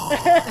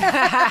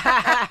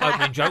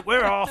 Opening joke.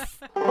 We're off.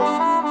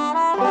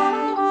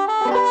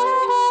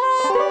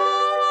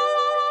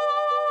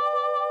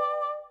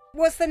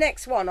 what's the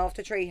next one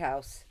after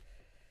Treehouse?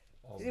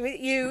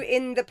 You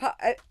in the pub?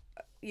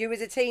 You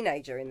as a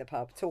teenager in the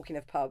pub. Talking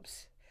of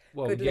pubs.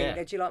 Well, Good yeah.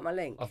 link. Do you like my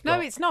link? I've No,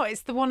 got- it's not.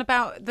 It's the one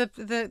about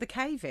the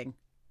caving.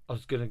 I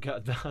was gonna go.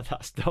 No,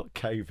 that's not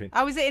caving.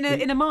 Oh, is it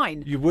in a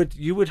mine? You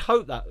would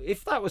hope that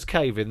if that was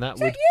caving, that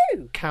would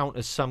you? count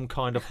as some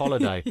kind of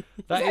holiday.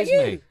 that is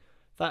you? me.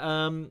 That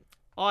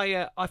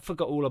I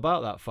forgot all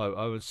about that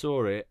photo and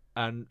saw it,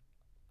 and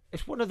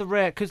it's one of the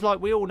rare, because like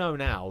we all know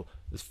now,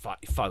 there's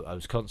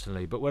photos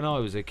constantly. But when I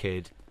was a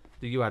kid,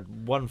 you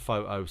had one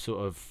photo,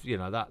 sort of,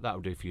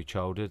 that'll do for your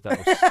childhood.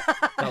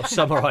 That'll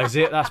summarise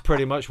it. That's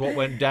pretty much what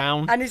went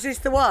down. And is this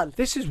the one?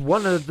 This is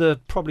one of the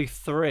probably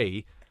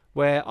 3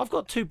 where I've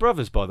got 2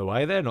 brothers, by the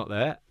way. They're not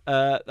there.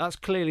 That's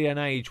clearly an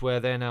age where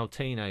they're now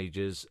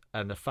teenagers,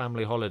 and a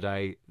family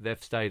holiday,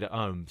 they've stayed at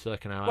home so they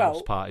can have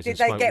house parties and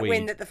did smoke they get weed.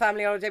 wind that the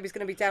family holiday was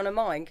going to be down a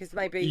mine? Because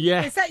maybe...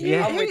 Yeah. Is that you?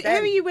 Yeah. Who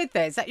are you with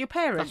there? Is that your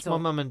parents? That's my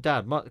mum and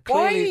dad.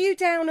 Why are you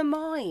down a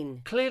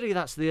mine? Clearly,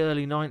 that's the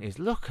early 90s.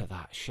 Look at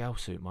that shell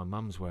suit my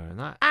mum's wearing.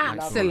 That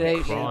Absolutely.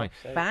 makes me cry.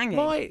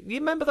 Banging. You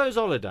remember those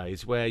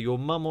holidays where your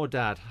mum or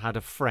dad had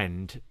a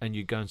friend and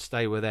you'd go and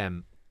stay with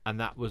them, and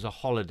that was a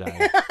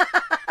holiday?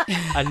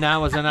 And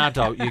now, as an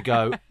adult, you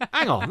go,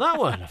 hang on, that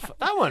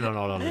weren't on a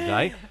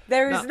holiday.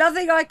 There is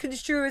nothing I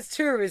construe as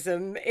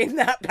tourism in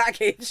that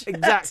package.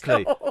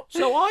 Exactly.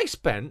 So I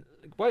spent,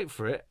 wait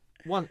for it,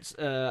 once,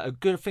 a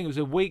good thing, it was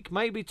a week,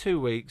 maybe 2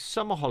 weeks,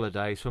 summer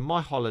holidays for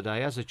my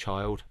holiday as a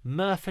child,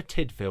 Merthyr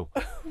Tydfil.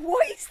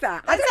 What is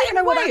that? I Is that don't even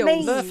know in what that Wales?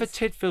 means. Merthyr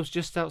Tydfil's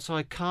just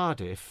outside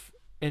Cardiff,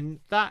 and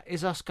that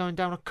is us going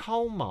down a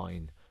coal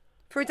mine.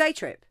 For a day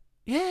trip.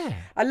 Yeah.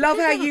 I love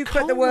how Down a you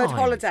put the coal word mine.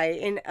 holiday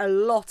in a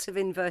lot of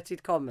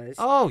inverted commas.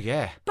 Oh,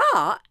 yeah.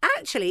 But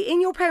actually, in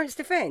your parents'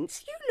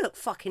 defence, you look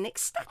fucking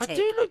ecstatic. I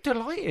do look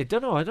delighted,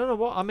 don't I? I don't know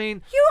what, I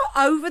mean,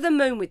 You're over the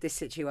moon with this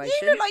situation.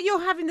 You look like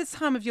you're having the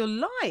time of your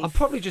life. I'm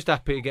probably just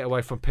happy to get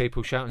away from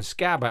people shouting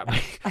scab at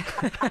me.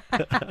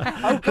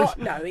 Oh, God,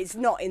 no, it's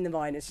not in the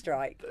miners'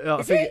 strike.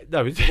 I think no,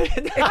 I'm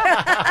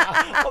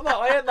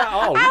not, I ain't that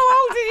old. How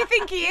old do you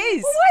think he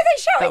is? Well, why are they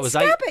That shouting was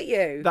scab 8. at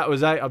you? That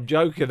was 8. I'm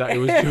joking that it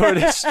was during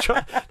this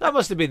strike. That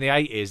must have been the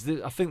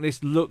 80s. I think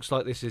this looks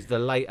like this is the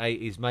late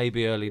 80s,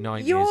 maybe early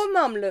 90s. Your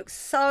mum looks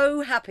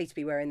so happy to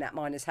be wearing that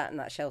miner's hat and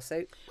that shell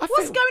suit.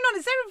 What's going on?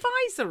 Is there a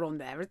visor on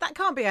there? That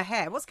can't be a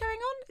hair. What's going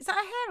on? Is that a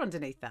hair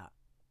underneath that?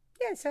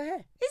 Yeah, it's her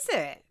hair. Is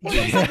it? It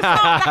looks like a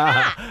part of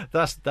the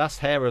hat. That's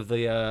hair of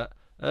the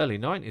early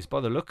 90s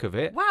by the look of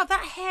it. Wow,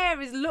 that hair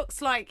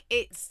looks like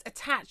it's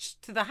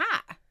attached to the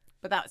hat.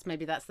 But that's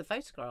the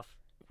photograph.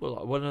 Well,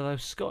 like one of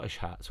those Scottish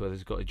hats where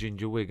there's got a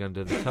ginger wig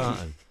under the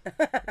tartan.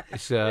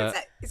 It's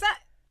Is that?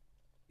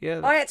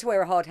 yeah. I had to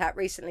wear a hard hat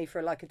recently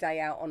for like a day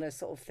out on a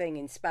sort of thing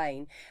in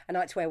Spain, and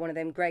I had to wear one of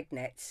them Greg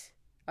nets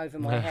over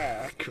my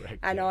hair. Greg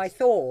and nets. I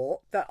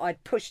thought that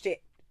I'd pushed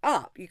it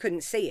up. You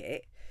couldn't see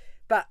it.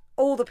 But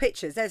all the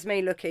pictures, there's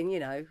me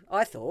looking,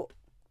 I thought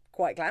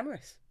quite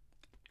glamorous.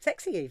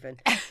 Sexy even.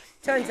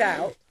 Turns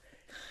out,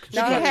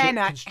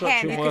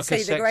 Construction you could worker see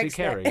the sexy Greg's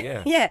Kerry, net.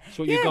 yeah. Yeah, That's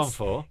what you've gone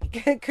for.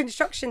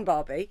 construction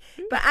Barbie.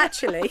 But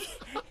actually,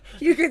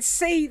 you could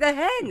see the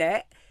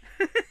hairnet.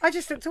 I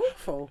just looked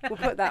awful. We'll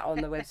put that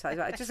on the website.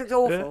 I just looked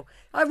awful.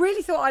 I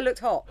really thought I looked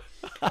hot.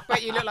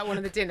 But you look like one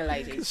of the dinner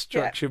ladies.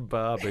 Construction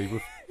Barbie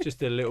with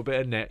just a little bit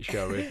of net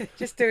showing.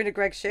 Just doing a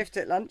Greg shift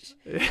at lunch.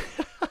 So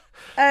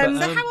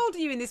how old are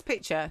you in this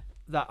picture?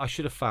 That I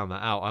should have found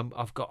that out. I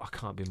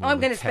can't be more I'm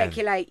than going to 10.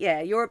 speculate. Yeah,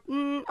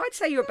 I'd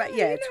say you're about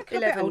You look a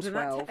bit 11, older than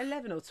that. 12.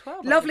 11 or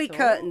 12. I Lovely thought.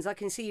 curtains. I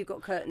can see you've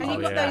got curtains. And on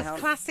you've got your those house.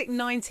 classic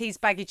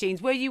 90s baggy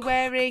jeans. Were you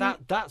wearing...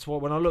 That's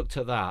what, when I looked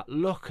at that,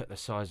 look at the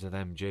size of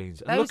them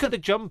jeans. And Those look are- at the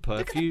jumper.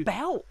 Look at the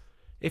belt.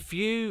 If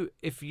you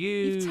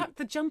You've tucked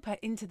the jumper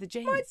into the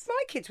jeans. My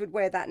kids would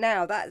wear that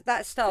now.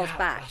 That style's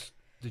back.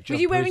 the Were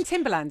you wearing jumpers-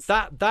 Timberlands?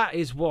 That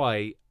is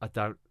why I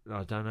don't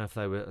know if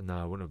they were. No,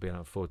 I wouldn't have been able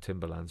to afford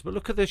Timberlands. But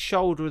look at the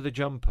shoulder of the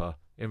jumper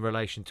in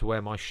relation to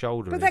where my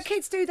shoulder But is. their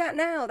kids do that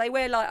now. They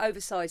wear like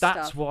oversized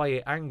That's stuff. why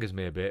it angers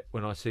me a bit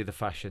when I see the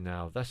fashion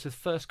now. That's the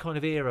first kind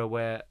of era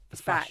where the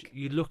It's fashion, back.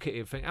 you look at it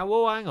and think, oh,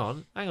 well, hang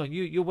on.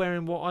 You're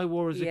wearing what I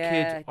wore as a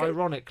kid,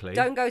 ironically.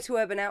 Don't go to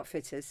Urban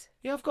Outfitters.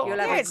 Yeah, I've got. You'll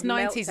have Yeah, a it's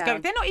 90s.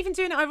 meltdown. They're not even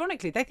doing it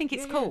ironically. They think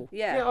it's cool.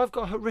 Yeah. I've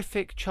got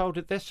horrific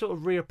childhood. They're sort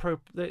of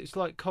It's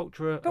like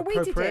cultural But we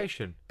did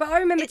appropriation. it. But I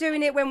remember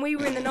doing it when we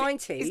were in the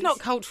 90s. It's not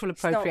cultural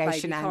It's not, babe,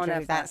 appropriation, you can't Andrew.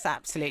 have that. That's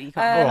absolutely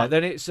All can't. right,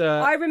 then it's.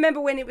 I remember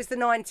when it was the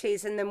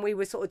 90s and then we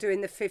were sort of doing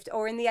the 50s,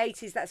 or in the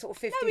 80s, that sort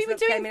of 50s. we were look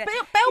doing came in. bell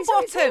It's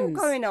all bottoms.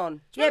 going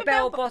on. Do you Yeah, remember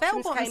bell bell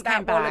bottoms bottoms came back,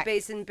 came back?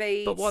 wallabies and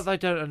beads. But what they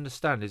don't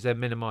understand is they're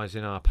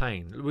minimising our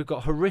pain. We've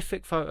got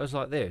horrific photos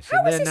like this. How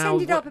and has they're this now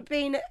ended up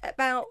being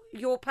about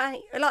your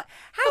pain? Like,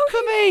 how Look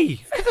at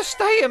me! Look at the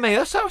state of me.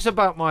 That's how it's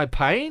about my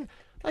pain.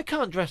 They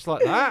can't dress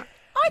like that.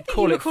 I think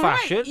Call you it look all right.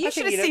 fashion. You I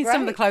should think have you seen look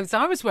some of the great. clothes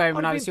I was wearing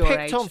when I I've was been your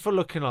picked age. on for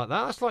looking like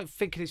that. That's like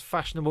thinking it's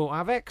fashionable to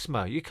have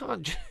eczema. You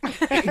can't.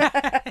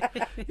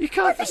 You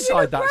can't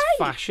decide that's great.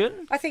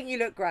 fashion. I think you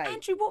look great.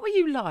 Andrew, what were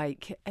you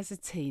like as a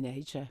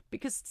teenager?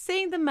 Because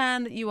seeing the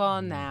man that you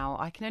are now,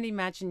 I can only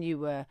imagine you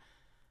were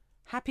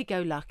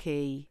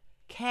happy-go-lucky,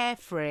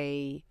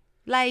 carefree,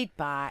 laid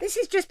back. This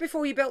is just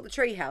before you built the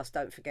treehouse,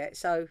 don't forget.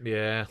 So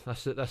Yeah,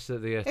 that's the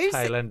Who's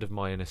tail the- end of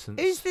my innocence.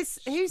 Who's this?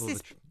 Who's All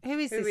this? the Who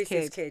is Who this is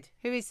kid? this kid?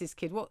 Who is this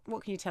kid? What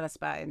can you tell us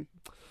about him?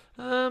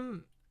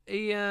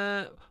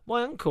 My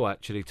uncle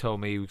actually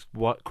told me he was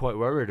quite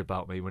worried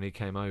about me when he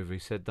came over. He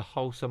said the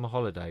whole summer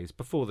holidays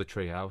before the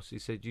treehouse, he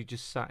said you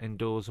just sat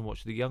indoors and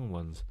watched the young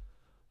ones.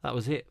 That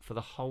was it for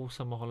the whole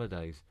summer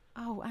holidays.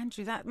 Oh,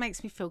 Andrew, that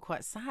makes me feel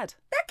quite sad.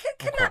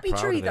 Can quite that be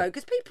proud true of though? it.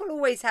 Because people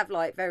always have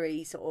like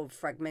very sort of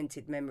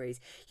fragmented memories.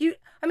 You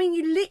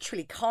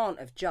literally can't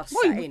have just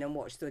Well, sat in and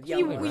watched the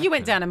young ones. You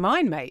went down a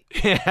mine, mate.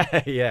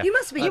 Yeah. You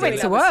must have been I doing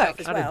did. to other work. stuff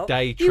as I had a well.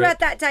 day You trip. had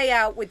that day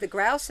out with the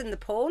grouse and the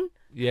porn.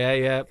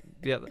 Yeah.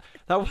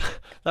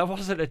 That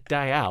wasn't a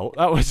day out.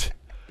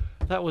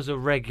 That was a I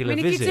regular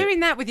mean, if visit. you're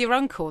doing that with your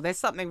uncle, there's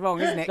something wrong,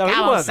 isn't it? No, he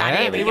Go on, weren't son,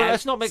 there. here we He go. weren't-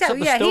 Let's not mix So up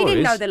the yeah, stories. he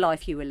didn't know the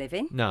life you were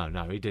living.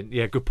 No, he didn't.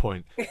 Yeah, good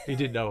point. He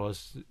didn't know I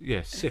was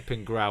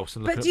sipping grouse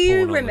and looking But at do you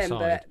porn on the remember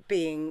side.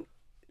 being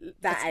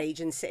that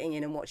age and sitting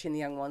in and watching the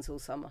young ones all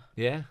summer?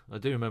 Yeah, I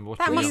do remember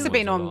watching That the must young have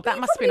been ones a on. lot. That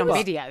must have been on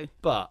probably video.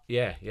 But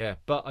yeah.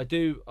 But I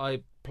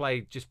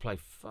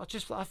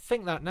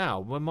think that now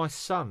when my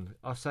son,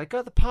 I say go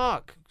to the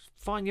park,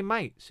 find your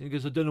mates, and he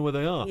goes, I don't know where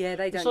they are. Yeah,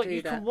 they It's don't like do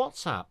you that. can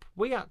WhatsApp.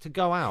 We had to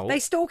go out. They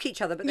stalk each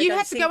other, but they You don't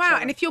had to see go each out,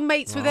 other. and if your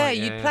mates were Right, there,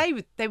 yeah, you'd yeah. play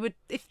with. They would.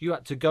 If You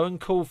had to go and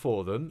call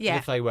for them. Yeah. And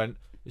if they went,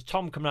 is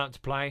Tom coming out to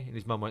play? And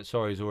his mum went,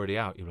 sorry, he's already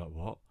out. You're like,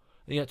 what?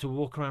 And you had to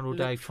walk around all Look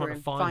day for trying to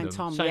him. find Find them.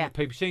 Tom, saying yeah. to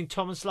people, seen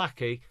Tom and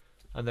Slacky?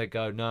 And they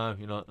go, no.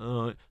 You're like,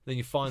 all right. Then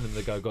you find them,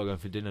 they go, gotta go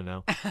for dinner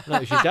now. And that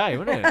was your day,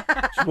 wasn't it?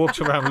 Just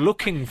walked around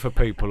looking for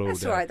people all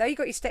That's day. all right, though. You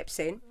got your steps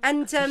in.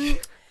 And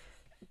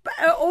but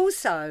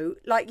also,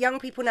 like young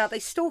people now, they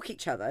stalk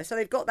each other. So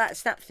they've got that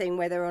snap thing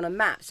where they're on a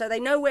map. So they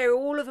know where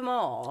all of them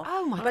are.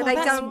 Oh, my But God, they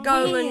that's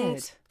don't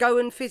weird. go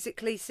and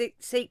physically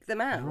seek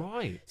them out.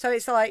 Right. So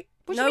it's like,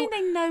 what do you mean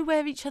they know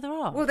where each other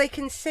are? Well, they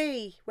can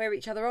see where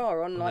each other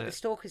are on like Yeah. the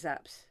stalkers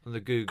apps. And the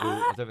Google,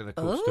 I don't think they're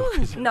called oh.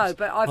 stalkers. No,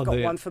 but I've On got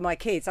the- one for my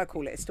kids. I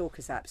call it a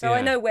stalkers app. So I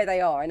Yeah. know where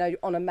they are. I know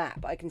on a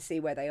map. I can see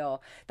where they are.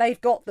 They've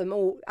got them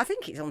all. I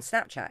think it's on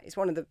Snapchat. It's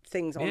one of the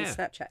things on Yeah.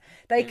 Snapchat.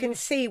 They can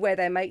see where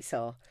their mates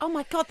are. Oh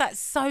my God, that's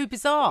so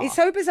bizarre. It's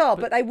so bizarre,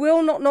 but they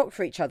will not knock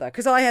for each other.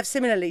 Because I have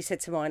similarly said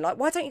to mine, like,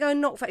 why don't you go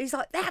and knock for? He's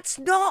like, that's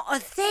not a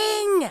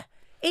thing.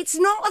 It's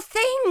not a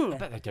thing.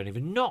 But they don't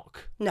even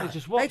knock. No, they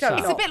just they don't WhatsApp.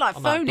 It's a bit like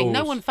I'm phoning. No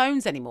outdoors. one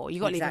phones anymore. You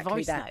got to Exactly leave a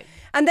voice that. note.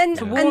 And then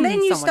To warn and then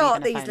you someone start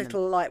you're gonna these phone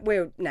little like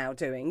we're now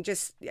doing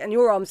and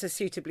your arms are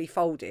suitably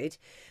folded.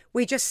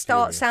 We just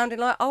start Serious. sounding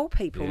like old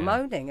people Yeah.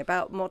 moaning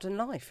about modern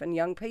life and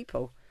young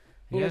people.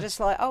 And Yeah. you're just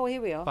like, oh, here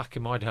we are. Back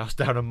in my house,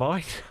 down a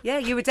mine. Yeah,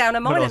 you were down a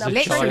When I mine was in a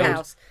a tree child.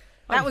 house,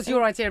 That was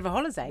your idea of a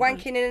holiday.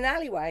 wanking in an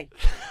alleyway.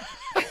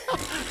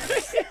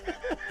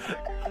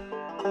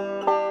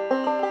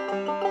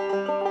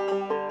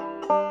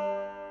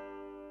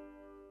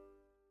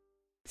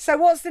 So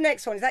what's the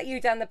next one? Is that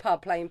you down the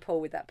pub playing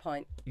pool with that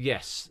pint?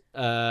 Yes.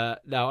 No,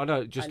 I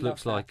know it just I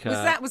looks love like.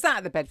 Was that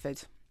at the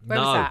Bedford? Where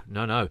no, was that?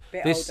 No.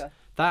 Bit this older.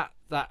 that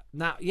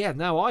now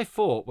now I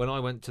thought when I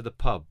went to the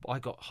pub I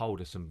got hold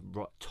of some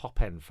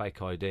top end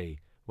fake ID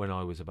when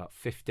I was about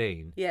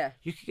 15. Yeah.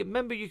 You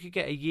could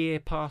get a year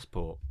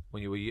passport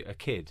when you were a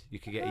kid. You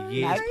could get a Oh,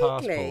 year's vaguely,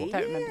 passport.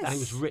 Don't remember And it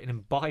was written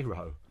in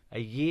biro, a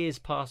year's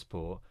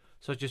passport.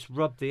 So I just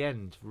rubbed the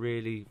end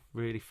really,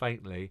 really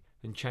faintly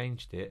and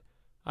changed it.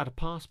 I had a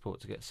passport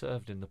to get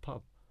served in the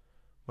pub.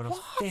 When I was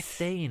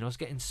 15, I was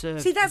getting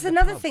served. See, that's in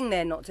the another pub. thing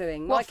they're not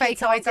doing. What, My kids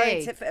fake aren't going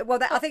ID?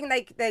 to- I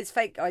think there's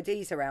fake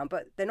IDs around,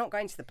 but they're not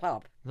going to the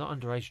pub. Not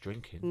underage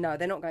drinking. No,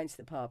 they're not going to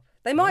the pub.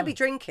 They might be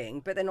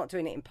drinking, but they're not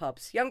doing it in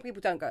pubs. Young people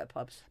don't go to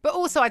pubs. But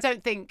also, I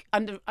don't think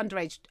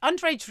underage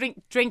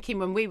drinking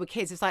when we were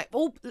kids was like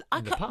all. In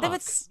the There park.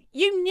 was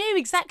you knew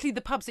exactly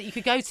the pubs that you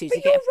could go to But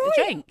get you're a right.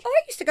 drink.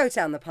 I used to go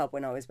down the pub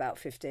when I was about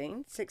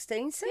 15,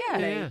 16,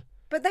 certainly. Yeah.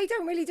 But they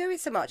don't really do it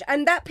so much.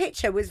 And that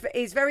picture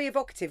is very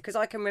evocative because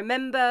I can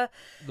remember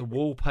The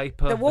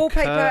wallpaper. the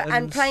wallpaper and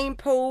curtains. playing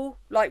pool,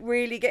 like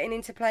really getting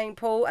into playing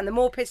pool. And the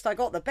more pissed I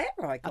got, the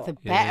better I got. The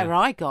better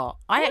I got.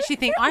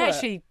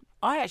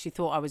 I actually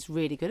thought I was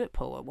really good at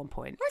pool at one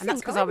point. I and that's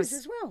think because I I was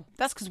was as well.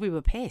 That's because we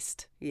were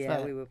pissed. Yeah,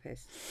 for- we were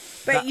pissed.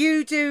 But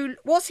you do.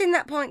 What's in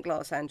that pint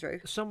glass, Andrew?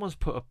 Someone's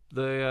put up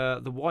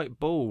the white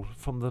ball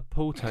from the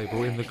pool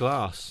table in the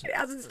glass, It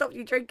hasn't stopped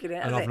you drinking it,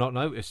 has and I've it? not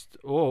noticed,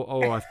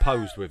 or I've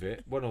posed with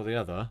it, one or the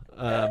other.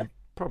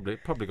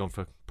 Probably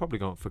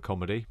gone for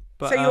comedy.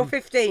 But So you're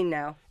 15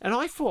 now. and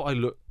I thought I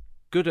looked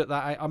good at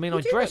that. I mean, You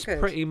I do look dress good.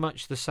 pretty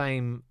much the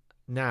same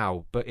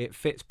now, but it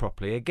fits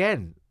properly.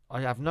 Again,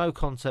 I have no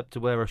concept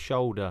of where a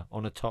shoulder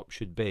on a top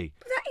should be.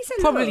 But that is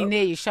a Probably look.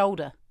 near your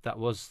shoulder. That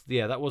was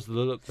the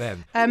look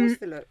then. What's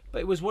the look?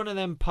 But it was one of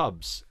them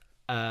pubs,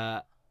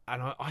 and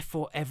I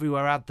thought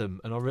everywhere had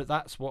them, and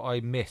that's what I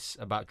miss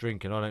about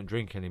drinking. I don't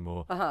drink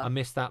anymore. Uh-huh. I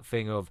miss that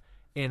thing of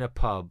in a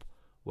pub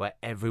where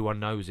everyone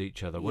knows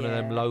each other. One of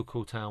them Yeah.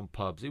 local town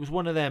pubs. It was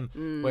one of them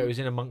where it was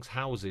in amongst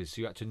houses, so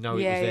you had to know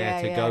it Yeah, was there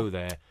yeah, to yeah. go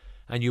there.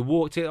 And you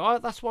walked in.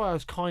 That's why I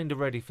was kind of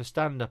ready for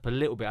stand-up a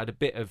little bit. I had a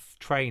bit of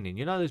training.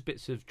 You know those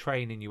bits of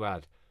training you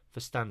had for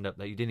stand-up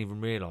that you didn't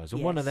even realise?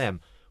 And one of Yes.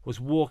 them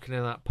was walking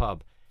in that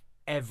pub.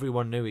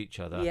 Everyone knew each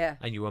other, Yeah.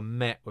 and you were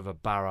met with a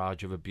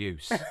barrage of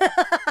abuse.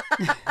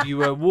 You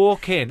were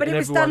walking, But it and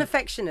was everyone, done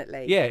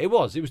affectionately. yeah, it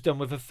was. It was done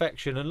with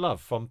affection and love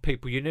from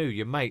people you knew,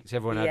 your mates.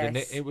 Everyone had, and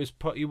Yes. it was.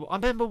 I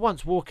remember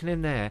once walking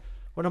in there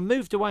when I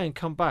moved away and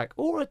come back,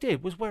 all I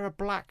did was wear a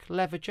black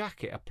leather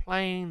jacket, a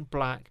plain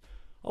black.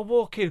 I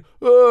walk in,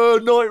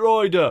 Knight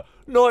Rider, oh,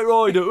 Knight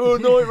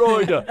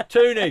Rider,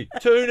 Toonie,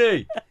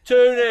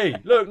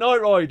 look,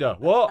 Knight Rider,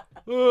 what?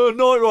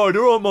 Knight Rider,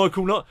 oh,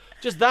 Michael, not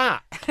just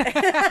that.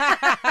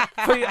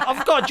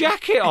 I've got a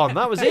jacket on,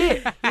 that was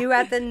it. You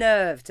had the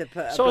nerve to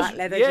put a black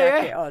leather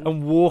jacket on.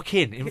 And walk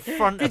in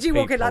front of people. Did you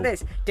walk in like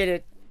this? Did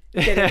it.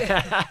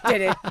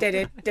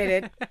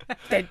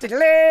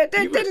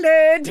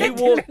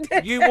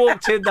 You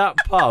walked in that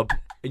pub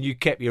and you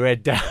kept your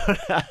head down.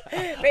 But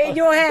in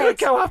your head.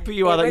 Look how happy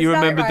you are that you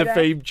remembered the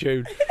theme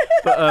tune.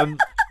 But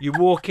you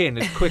walk in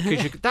as quick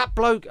as you. That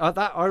bloke,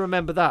 I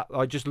remember that.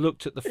 I just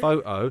looked at the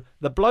photo.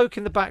 The bloke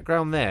in the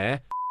background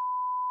there.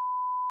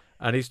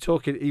 And he's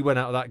talking. He went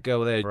out with that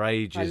girl there for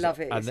ages. I love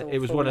it. And it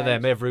was one of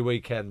them. Every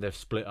weekend they've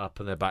split up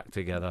and they're back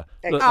together.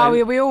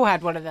 Look, We all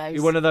had one of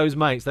those. One of those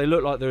mates. They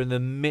look like they're in the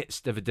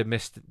midst of a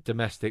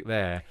domestic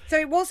there. So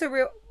it was a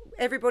real.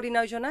 Everybody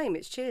knows your name.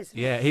 It's Cheers.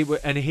 Yeah,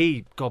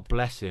 he. God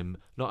bless him.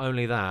 Not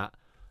only that,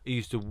 he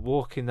used to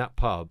walk in that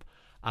pub,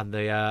 and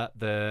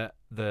the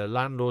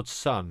landlord's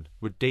son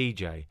would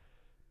DJ.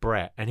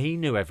 Brett, and he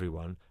knew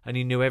everyone, and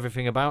he knew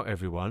everything about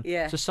everyone.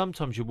 Yeah. So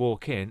sometimes you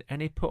walk in,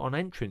 and he put on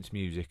entrance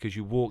music as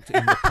you walked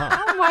in the pub.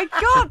 Oh my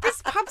God, this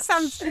pub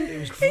sounds. It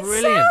was It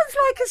brilliant. sounds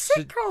like a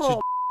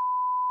sitcom.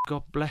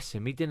 God bless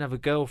him. He didn't have a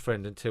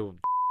girlfriend until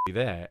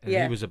there, and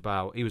Yeah.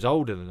 he was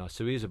older than us,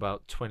 so he was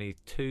about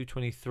 22,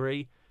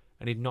 23,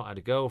 and he'd not had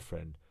a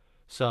girlfriend.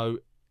 So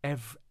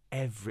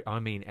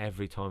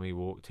every time he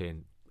walked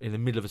in the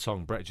middle of a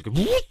song, Brett just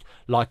goes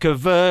like a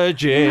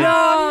virgin.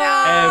 No.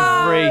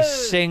 Every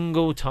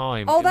single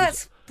time. Oh, It was-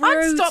 that's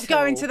brutal. I'd stop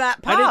going to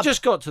that pub. And it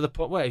just got to the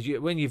point where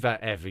when you've had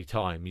every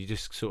time, you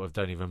just sort of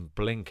don't even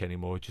blink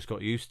anymore. You just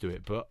got used to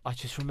it. But I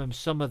just remember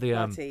some of the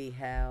Bloody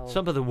hell.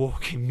 some of the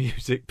walking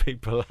music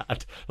people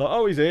had. Like,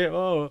 oh, he's here.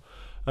 Oh.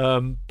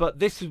 But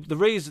this is the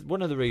reason.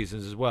 One of the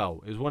reasons as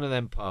well. It was one of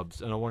them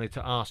pubs, and I wanted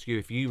to ask you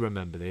if you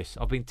remember this.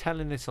 I've been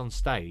telling this on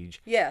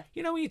stage. Yeah.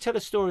 You know when you tell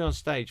a story on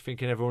stage,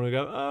 thinking everyone will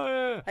go, oh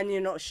yeah. And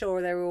you're not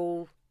sure they're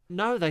all.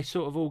 No, they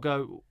sort of all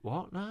go,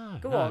 what? No.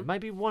 Go no. on.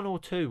 Maybe one or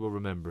two will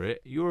remember it.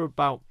 You're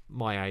about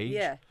my age.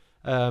 Yeah.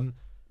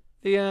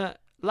 The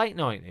late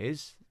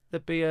 90s,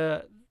 there'd be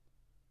a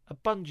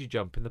bungee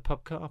jump in the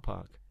pub car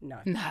park. No.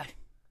 No.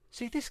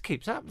 See, this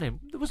keeps happening.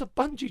 There was a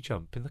bungee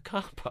jump in the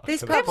car park.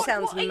 This of pub it.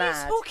 sounds What are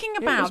mad. you talking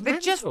It about? was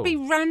There'd just mental. be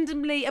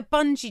randomly a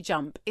bungee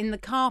jump in the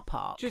car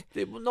park.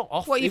 Not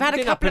often. What, you've It had a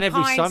didn't couple happen of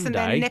every pints and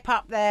then Sunday. nip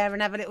up there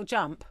and have a little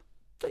jump?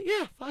 But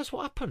yeah, that's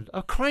what happened.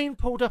 A crane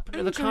pulled up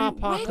into the Andrew, car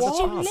park where of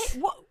the did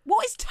you pub.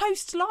 what is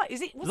toast like?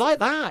 Is it Like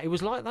that. It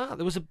was like that.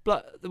 There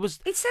was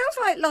It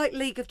sounds like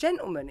League of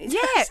Gentlemen. Yeah,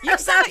 you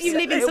sound like you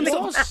live in some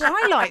sort of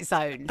twilight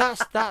zone.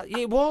 That's that.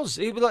 It was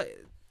like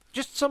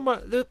just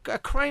somewhere. A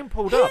crane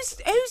pulled up. Who's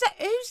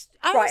owns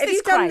Right, have this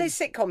you done crane? this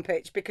sitcom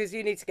pitch? Because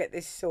you need to get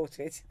this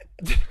sorted.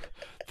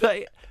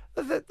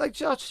 I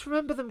just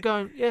remember them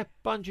going, yeah,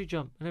 bungee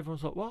jump, and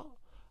everyone's like, what?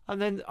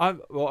 And then I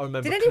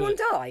remember. Did anyone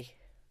die?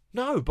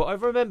 No, but I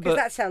remember. Because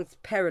that sounds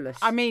perilous.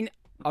 I mean,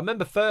 I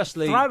remember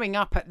firstly. throwing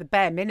up at the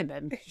bare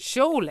minimum,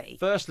 surely.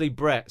 Firstly,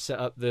 Brett set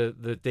up the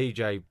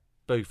DJ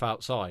booth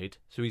outside,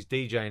 so he's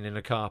DJing in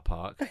a car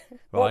park.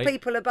 What Right.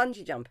 people are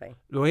bungee jumping?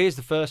 Well, here's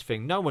the first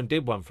thing. No one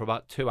did one for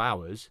about 2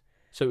 hours.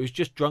 So it was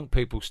just drunk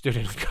people stood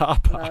in a car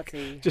park,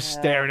 Bloody just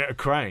hell. staring at a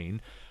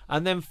crane.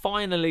 And then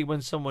finally,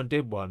 when someone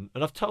did one,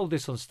 and I've told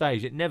this on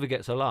stage, it never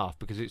gets a laugh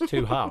because it's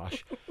too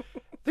harsh.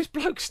 This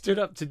bloke stood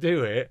up to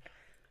do it,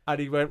 and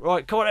he went,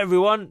 right, come on,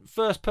 everyone.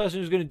 First person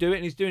who's going to do it,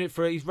 and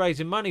he's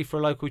raising money for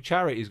a local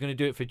charity. He's going to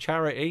do it for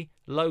charity,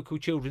 local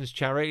children's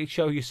charity.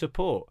 Show your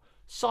support.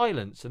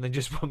 Silence, and then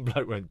just one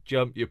bloke went,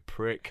 jump, you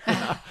prick.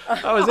 That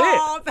was it.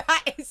 Oh,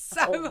 that is so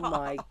Oh hard.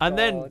 my god. And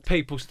then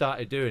people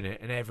started doing it,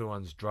 and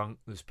everyone's drunk.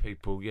 There's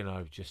people,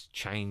 just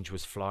change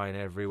was flying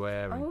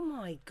everywhere. And, Oh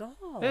my god.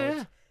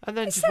 yeah. And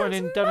then It just went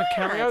sounds in, done a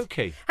mad.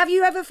 karaoke. Have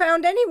you ever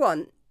found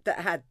anyone that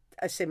had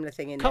a similar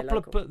thing in their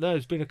local? But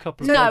there's been a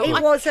couple of No, people.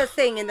 It was a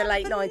thing in the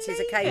late 90s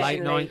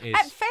occasionally. Late 90s.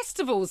 At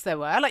festivals, there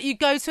were. Like, you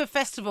go to a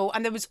festival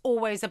and there was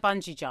always a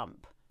bungee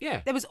jump.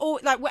 Yeah. There was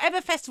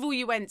whatever festival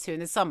you went to in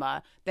the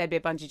summer, there'd be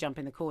a bungee jump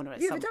in the corner at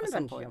Have you some, ever done at a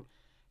some bungee point. jump?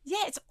 Yeah,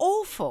 it's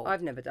awful.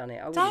 I've never done it.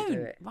 I wouldn't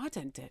do it. I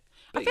don't do it.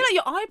 I feel like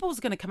your eyeballs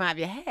are going to come out of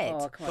your head.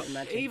 Oh, I can't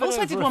imagine. Even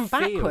Also, I did over a one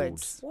field.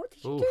 backwards. What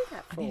did you Oof. do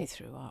that I for? nearly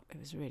threw up. It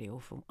was really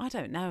awful. I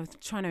don't know.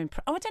 Trying to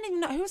impress. Oh, I don't even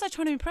know. Who was I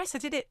trying to impress? I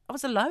did it. I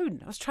was alone.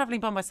 I was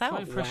travelling by myself. Try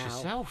and impress Wow.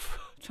 yourself.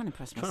 Trying to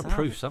impress Trying to myself.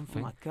 prove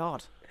something. Oh my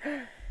god.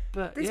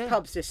 But This yeah.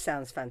 pub just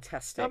sounds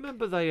fantastic. I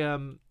remember they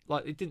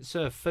they didn't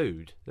serve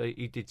food.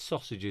 He did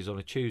sausages on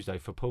a Tuesday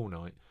for pool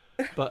night.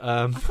 But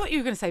I thought you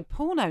were going to say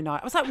porno night.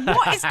 I was like,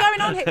 what is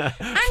going on here,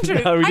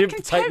 Andrew? no, we I didn't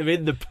can take them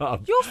in the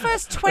pub. Your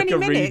first 20 Like a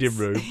minutes. reading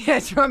room. Yeah,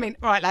 do you know what I mean?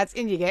 Right, lads,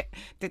 in you get.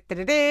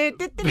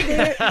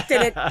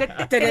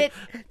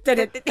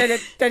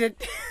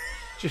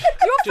 Just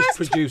first-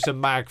 produce a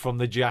mag from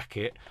the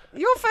jacket.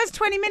 Your first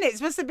 20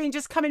 minutes must have been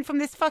just coming from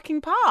this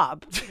fucking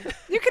pub.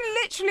 You can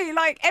literally,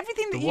 like,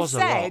 everything that There you've was a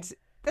lot. said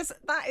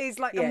That is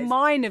like Yeah, a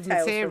mine of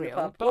Tales from the material.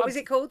 pub. But What I'm- was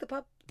it called? The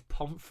pub?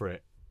 Pomfret.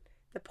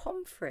 The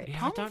pomfret.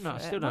 Yeah, I don't know. I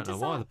Pomfret? still What don't know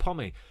is why. that? The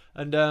pommy.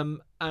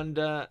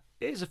 And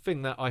here's a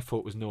thing that I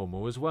thought was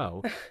normal as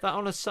well. That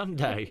on a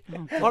Sunday,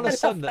 on a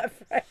Sunday,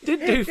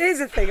 didn't do Here's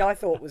a thing I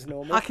thought was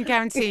normal. I can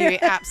guarantee you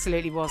it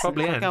absolutely wasn't.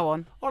 probably ain't. Go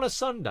on. On a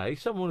Sunday,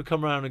 someone would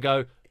come around and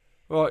go,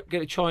 right,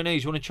 get a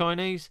Chinese. You want a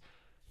Chinese?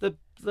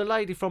 The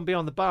lady from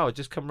behind the bar would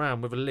just come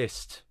round with a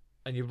list,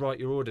 and you write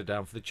your order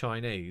down for the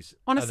Chinese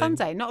On a and then-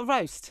 Sunday, not a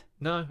roast.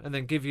 No, and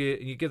then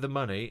you give the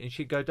money, and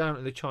she'd go down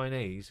to the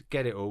Chinese,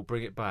 get it all,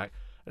 bring it back,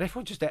 and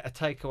everyone just ate a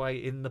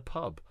takeaway in the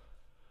pub.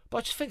 But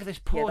I just think of this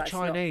poor that's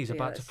not- Chinese yeah,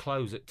 about to that's-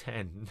 close at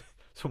 10.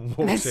 Someone And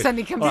then walks in.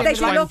 suddenly comes "Oh, in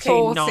with like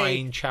 29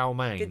 40. chow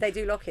mein. Did they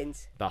do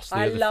lock-ins? That's the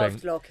I other loved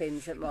thing.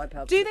 lock-ins at my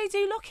pub. Do they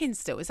do lock-ins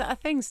still? Is that a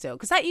thing still?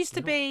 Because that used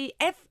to be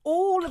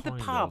all of the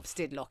Kind pubs of.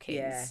 did lock-ins.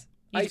 Yeah.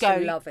 You'd I used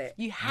to love it.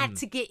 You had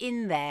to get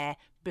in there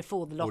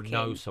before the Or lock-in.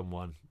 know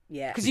someone.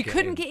 Yeah. Because to you get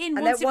couldn't in. get in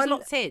And once that it was one-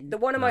 locked in. The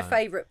one of my No.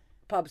 favourite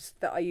pubs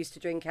that I used to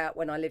drink at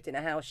when I lived in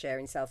a house share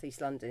in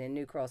southeast London in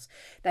New Cross,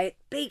 they had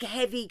big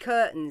heavy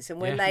curtains, and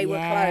when Yeah. they were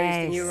closed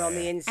and you were on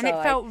the inside, And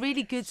it felt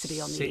really good to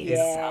be on the Sitting,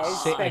 inside.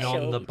 it's sitting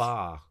special. on the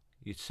bar.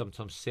 You'd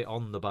sometimes sit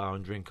on the bar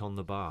and drink on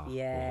the bar.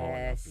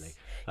 yes. Oh, lovely.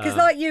 Because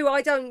like you,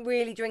 I don't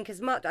really drink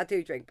as much. I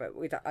do drink, but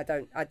I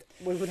don't.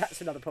 Well,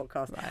 that's another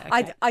podcast.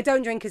 okay. I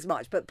don't drink as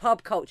much, but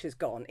pub culture's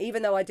gone.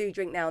 Even though I do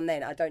drink now and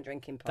then, I don't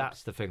drink in pubs.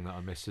 That's the thing that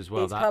I miss as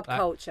well. It's pub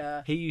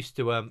culture. He used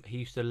to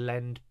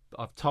lend.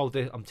 I'm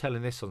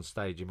telling this on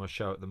stage in my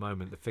show at the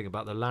moment. The thing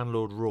about the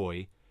landlord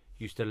Roy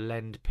used to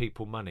lend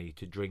people money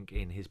to drink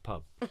in his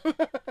pub,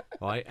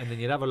 right? And then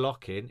you'd have a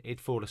lock in. He'd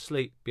fall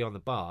asleep behind the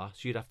bar,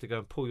 so you'd have to go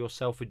and pull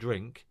yourself a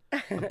drink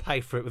and pay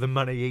for it with the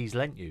money he's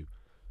lent you.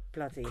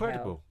 Bloody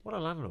Incredible! hell. What a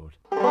landlord.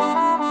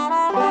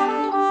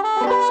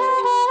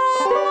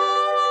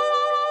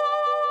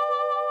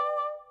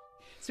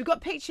 So we've got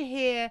a picture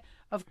here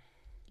of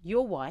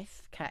your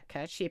wife,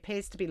 Katka. She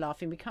appears to be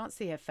laughing. We can't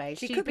see her face.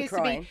 She could be appears to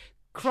crying. be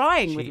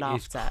crying She with is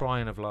laughter.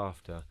 crying of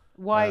laughter.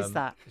 Why is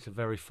that? It's a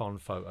very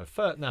fond photo.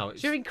 Now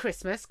it's During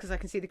Christmas, because I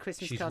can see the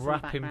Christmas she's cards in the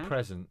wrapping background.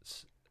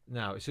 presents.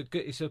 Now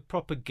it's a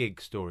proper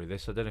gig story.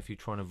 This I don't know if you're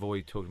trying to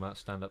avoid talking about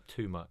stand up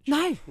too much.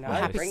 No, No, we're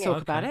happy bring to it.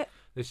 talk about Okay. it.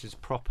 This is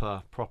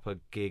proper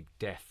gig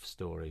death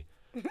story.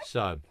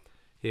 So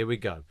here we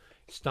go.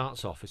 It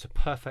starts off. It's a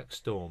perfect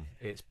storm.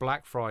 It's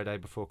Black Friday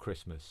before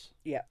Christmas.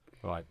 Yeah.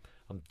 Right.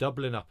 I'm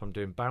doubling up. I'm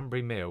doing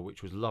Banbury Meal,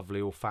 which was lovely,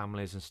 all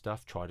families and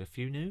stuff. Tried a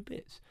few new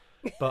bits,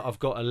 but I've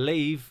got to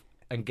leave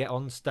and get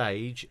on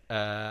stage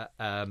at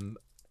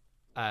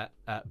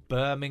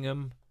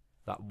Birmingham.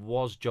 That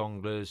was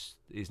Jongleurs,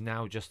 is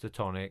now Just a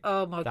Tonic.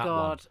 Oh my That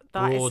God,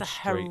 one. that is Broad a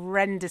Street.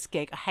 horrendous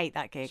gig. I hate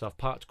that gig. So I've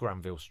parked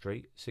Granville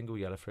Street, single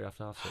yellow, 3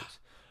 after 6.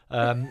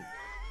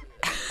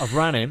 I've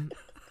ran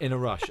in a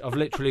rush. I've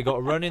literally got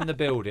to run in the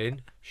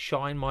building,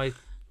 shine my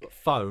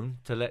phone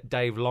to let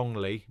Dave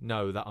Longley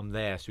know that I'm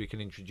there so he can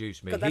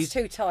introduce me. God, that's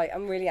too tight.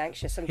 I'm really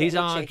anxious. I'm He's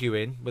getting itchy.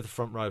 arguing with the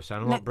front row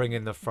saying, I'm No, not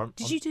bringing the front.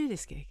 Did you do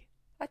this gig?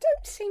 I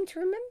don't seem to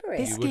remember it.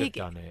 This You would have gig-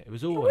 done it. It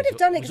was I always. would have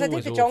done it was because I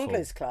did the always awful.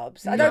 Jongleurs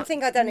clubs. I don't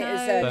think I'd done it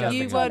as No, Just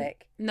you a Birmingham.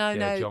 Tonic. No, Yeah,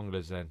 no.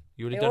 Jongleurs then.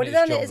 You would Yeah, have I done, would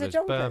have it done it as a as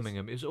Jongleurs.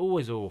 Birmingham. It was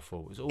always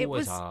awful. It was always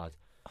was- hard.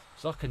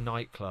 It's like a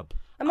nightclub.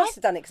 I must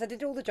have done it because I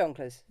did all the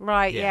Jongleurs.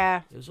 Right,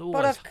 yeah. It was But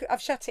always.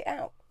 I've shut it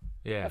out.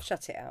 Yeah. I've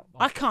shut it out.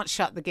 I can't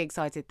shut the gigs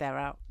I did there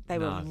out. They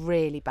were No.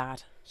 really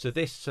bad. So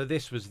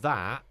this was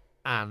that,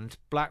 and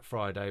Black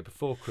Friday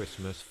before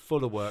Christmas,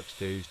 full of works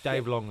dues.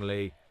 Dave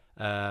Longley,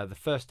 the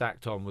first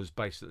act on was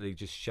basically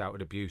just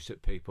shouted abuse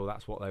at people.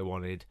 That's what they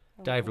wanted.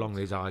 Dave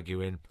Longley's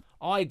arguing.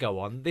 I go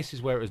on. This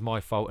is where it was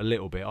my fault a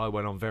little bit. I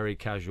went on very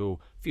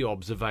casual, few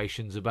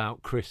observations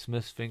about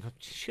Christmas. Think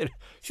should have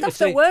Stuff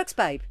that works,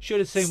 babe. Should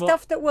have seen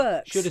Stuff that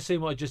works. Should have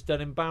seen what I just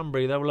done in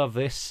Banbury. They'll love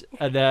this.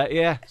 And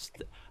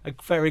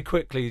very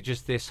quickly,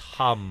 just this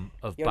hum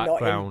of You're not in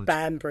background,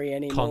 Banbury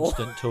anymore.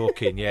 constant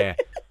talking. Yeah,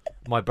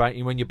 my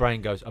brain. When your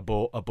brain goes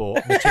abort,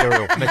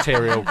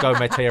 material, go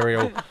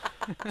material.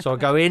 So I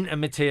go into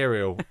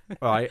material,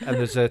 right, and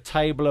there's a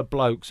table of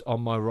blokes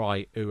on my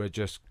right who are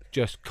just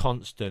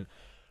constant.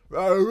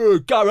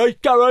 Gary,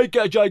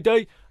 get a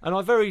JD. And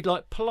I very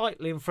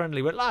politely and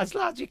friendly went, lads,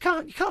 you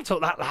can't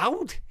talk that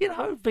loud. You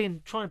know,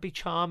 trying to be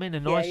charming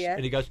and nice. Yeah.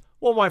 And he goes,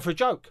 well, wait for a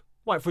joke.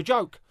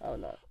 Oh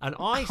no. And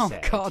I Oh,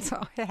 said, God.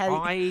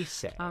 I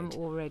said, I'm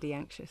already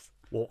anxious.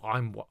 well,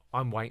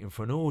 I'm waiting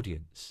for an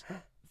audience,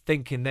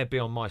 thinking they'd be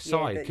on my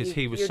side that because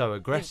he was you so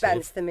aggressive.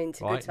 bounced them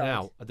into right good times.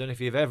 now, I don't know if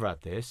you've ever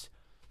had this.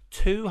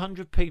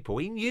 200 people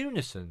in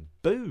unison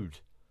booed.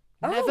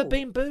 Never Oh.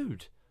 been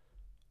booed.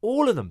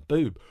 All of them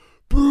booed.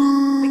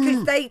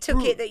 Because they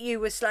took it that you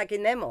were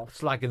slagging them off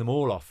Slagging them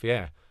all off,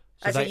 yeah.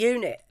 So as a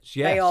unit.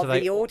 Yeah, they are so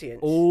they the audience.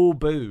 all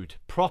booed,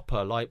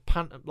 proper,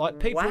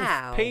 people.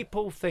 Wow.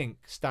 People think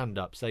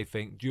stand-ups. They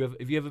think,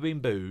 have you ever been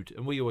booed?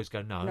 And we always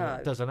go, no, No,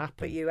 that doesn't happen.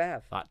 but you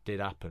have. That did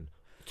happen.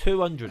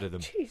 200 of them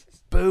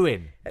Jesus.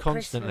 booing At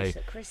constantly.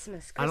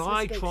 Christmas. And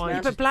I gigs tried now.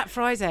 to- But Black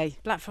Friday.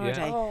 Yeah.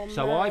 Oh,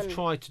 So I've man.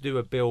 tried to do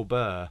a Bill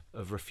Burr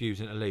of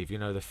refusing to leave. You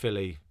know, the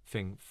Philly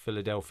thing,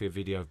 Philadelphia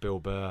video of Bill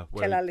Burr.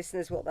 Tell our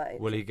listeners what that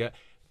is.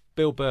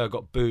 Bill Burr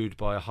got booed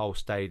by a whole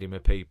stadium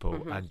of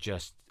people and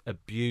just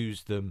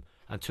abused them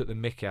and took the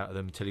mick out of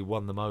them until he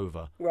won them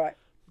over. Right.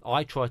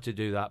 I tried to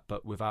do that,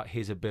 but without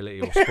his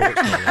ability or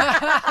sports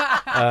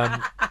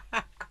knowledge,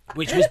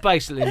 which was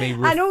basically me.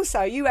 And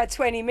also, you had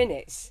 20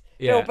 minutes.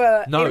 Yeah. Bill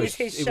Burr, No, it was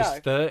his show. It was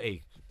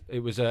 30. It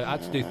was I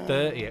had to do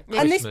 30 at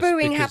Christmas. And this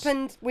booing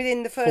happened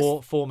within the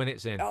first... 4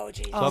 minutes in. Oh,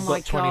 Jesus. So I've my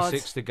got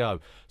 26 to go.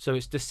 So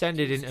it's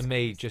descended into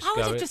me just I would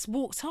going... have just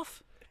walked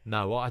off.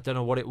 No, I don't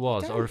know what it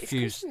was. I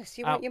refused. It's Christmas.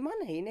 You want your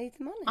money. You need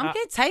the money. I'm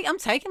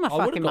taking my I would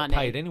fucking have got money.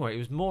 paid anyway. It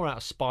was more out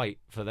of spite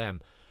for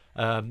them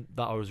that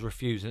I was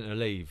refusing to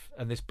leave.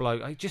 And this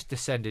bloke, it just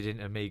descended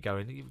into me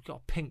going, "You've got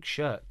a pink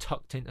shirt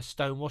tucked into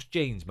stonewashed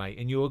jeans, mate,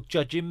 and you're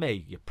judging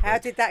me, you prick." How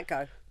did that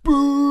go?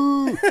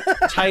 Boo!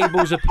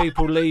 Tables of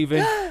people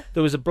leaving.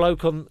 There was a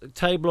bloke on the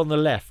table on the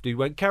left who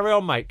went, "Carry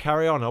on, mate,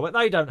 carry on." I went,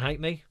 "They don't hate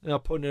me." And I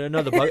pointed at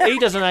another bloke. "He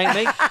doesn't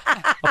hate me."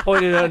 I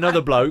pointed at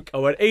another bloke. I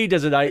went, "He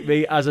doesn't hate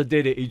me." As I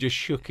did it, he just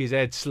shook his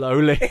head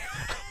slowly.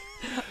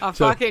 I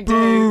So, fucking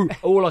boo! do.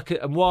 All I could,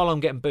 and while I'm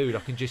getting booed, I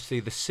can just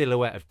see the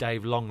silhouette of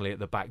Dave Longley at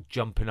the back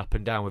jumping up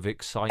and down with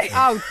excitement.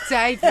 Oh,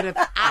 Dave would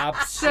have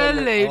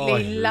absolutely Oh,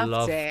 I loved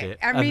loved it. it.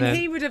 I And mean, then-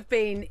 he would have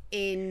been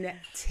in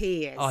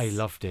tears. I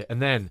loved it.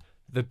 And then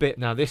the bit,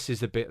 now this is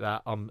the bit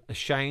that I'm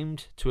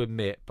ashamed to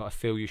admit, but I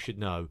feel you should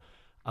know.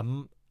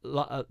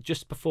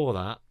 Just before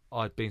that,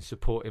 I'd been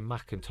supporting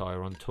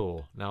McIntyre on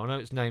tour. Now, I know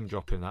it's name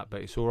dropping that,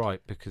 but it's all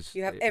right because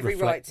You have every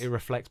right. It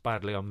reflects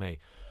badly on me.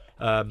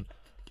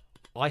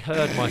 I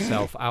heard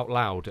myself out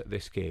loud at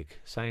this gig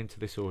saying to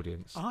this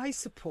audience, I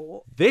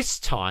support. "This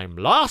time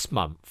last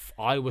month,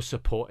 I was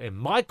supporting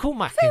Michael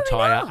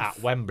McIntyre enough.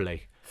 at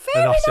Wembley."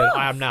 Fair and I said, enough.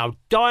 "I am now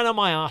dying on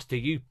my ass to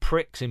you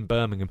pricks in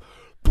Birmingham."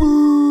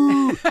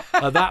 Boo!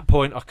 At that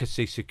point, I could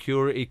see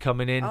security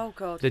coming in. Oh,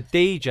 God. The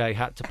DJ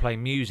had to play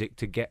music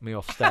to get me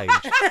off stage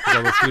because I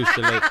refused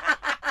to leave.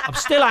 I'm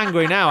still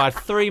angry now. I had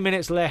 3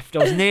 minutes left. I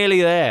was nearly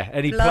there,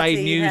 and he played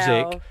Bloody music.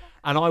 hell.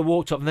 And I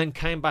walked up and then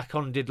came back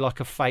on and did like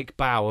a fake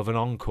bow of an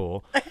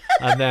encore.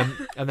 and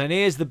then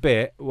here's the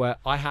bit where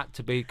I had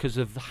to be, because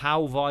of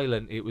how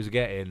violent it was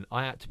getting,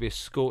 I had to be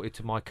escorted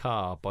to my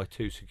car by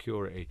 2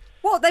 security.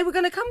 What, they were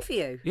going to come for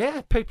you?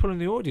 Yeah, people in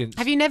the audience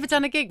Have you never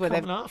done a gig where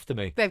coming they've after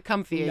me.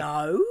 come for you?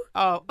 No.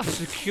 Oh,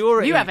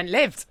 Security. you haven't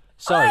lived.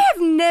 So I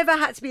have never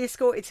had to be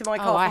escorted to my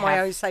car I for my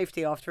have. own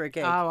safety after a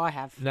gig. Oh, I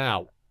have.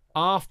 now,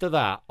 after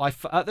that,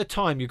 at the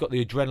time you've got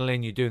the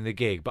adrenaline, you're doing the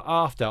gig, but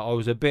after I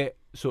was a bit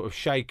sort of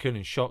shaken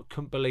and shocked,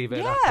 couldn't believe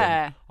it had Yeah.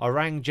 happened. I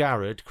rang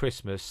Jared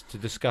Christmas to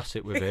discuss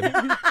it with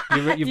him.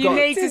 You've You got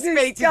need to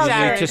speak to You need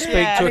Jared. to speak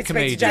yeah. to a Need to speak to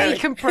comedian. Jared.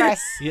 Decompress.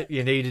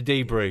 You need a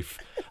debrief.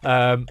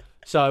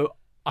 So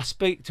I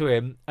speak to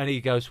him and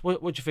he goes,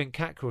 what do you think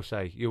Katka will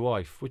say, your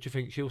wife? What do you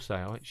think she'll say?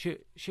 I went,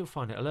 she'll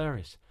find it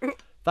hilarious.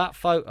 That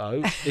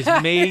photo is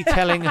me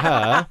telling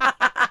her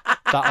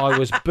that I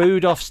was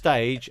booed off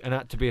stage and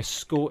had to be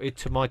escorted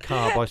to my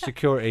car by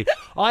security.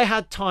 I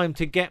had time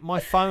to get my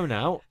phone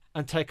out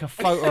and take a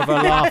photo of her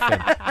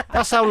laughing.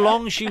 That's how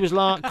long she was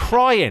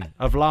crying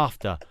of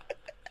laughter.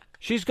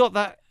 She's got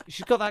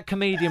that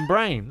comedian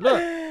brain.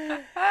 Look.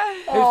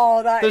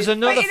 Oh, that There's is...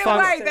 another But in photo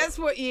a way, that's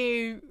what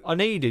you. I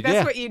needed. That's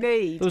yeah. what you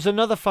need. There was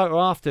another photo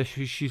after.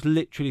 She's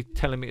literally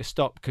telling me to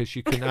stop because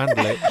she couldn't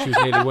handle it. She was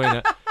nearly winning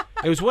it.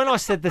 It was when I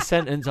said the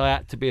sentence, I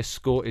had to be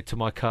escorted to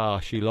my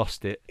car. She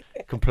lost it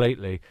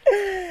completely.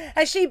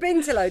 Has she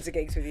been to loads of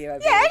gigs with you?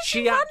 Over Yeah, the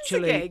she runs a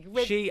gig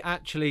with- She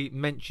actually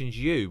mentions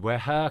you, where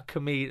her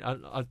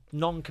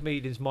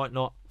non-comedians might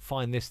not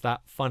find this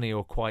that funny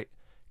or quite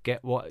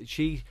get what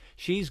she's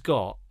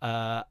got.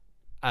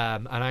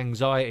 An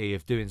anxiety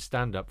of doing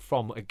stand-up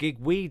from a gig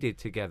we did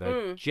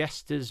together,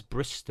 Jesters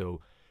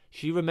Bristol.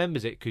 She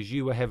remembers it because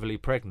you were heavily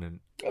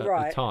pregnant at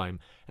Right. the time,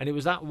 and it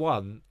was that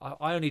one.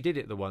 I only did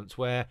it the once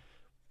where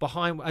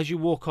behind, as you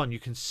walk on, you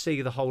can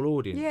see the whole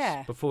audience.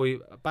 Yeah. Before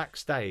you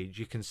backstage,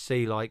 you can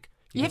see like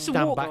You can have to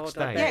stand walk-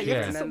 backstage. Yeah, you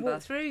have to yeah. sort of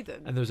walk through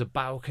them. And there was a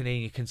balcony,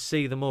 and you can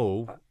see them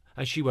all.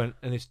 And she went,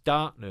 and it's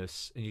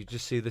darkness, and you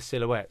just see the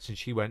silhouettes. And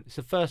she went, it's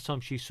the first time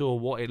she saw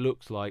what it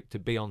looks like to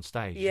be on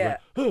stage. She Yeah. went,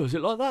 oh, is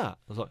it like that? I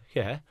was like,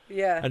 yeah.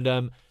 Yeah.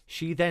 And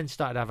she then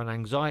started having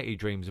anxiety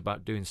dreams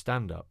about doing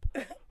stand-up,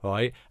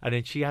 right? And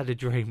then she had a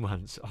dream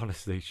once,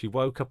 honestly. She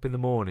woke up in the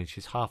morning,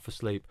 she's half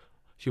asleep.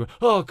 She went,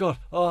 oh, God,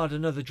 I had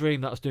another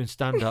dream that I was doing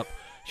stand-up.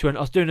 She went,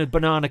 I was doing a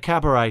banana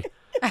cabaret.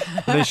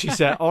 And then she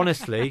said,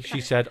 honestly,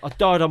 she said, I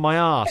died on my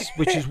arse,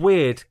 which is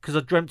weird because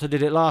I dreamt I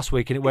did it last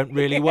week and it went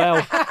really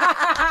well.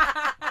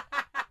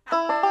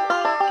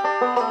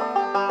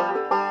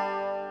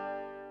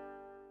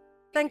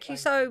 Thank you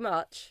so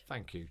much.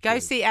 Thank you. Go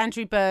Cheers. see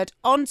Andrew Bird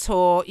on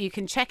tour. You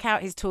can check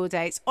out his tour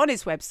dates on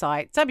his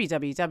website,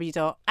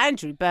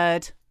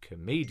 www.andrewbird.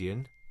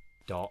 Comedian.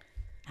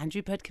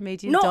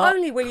 AndrewBirdComedian.com. Not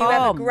only will you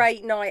have a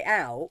great night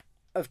out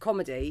of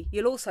comedy,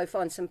 you'll also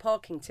find some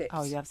parking tips.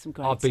 Oh, you have some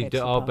great I'll tips.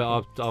 for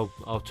parking.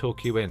 I'll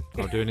talk you in.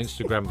 I'll do an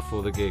Instagram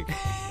before the gig.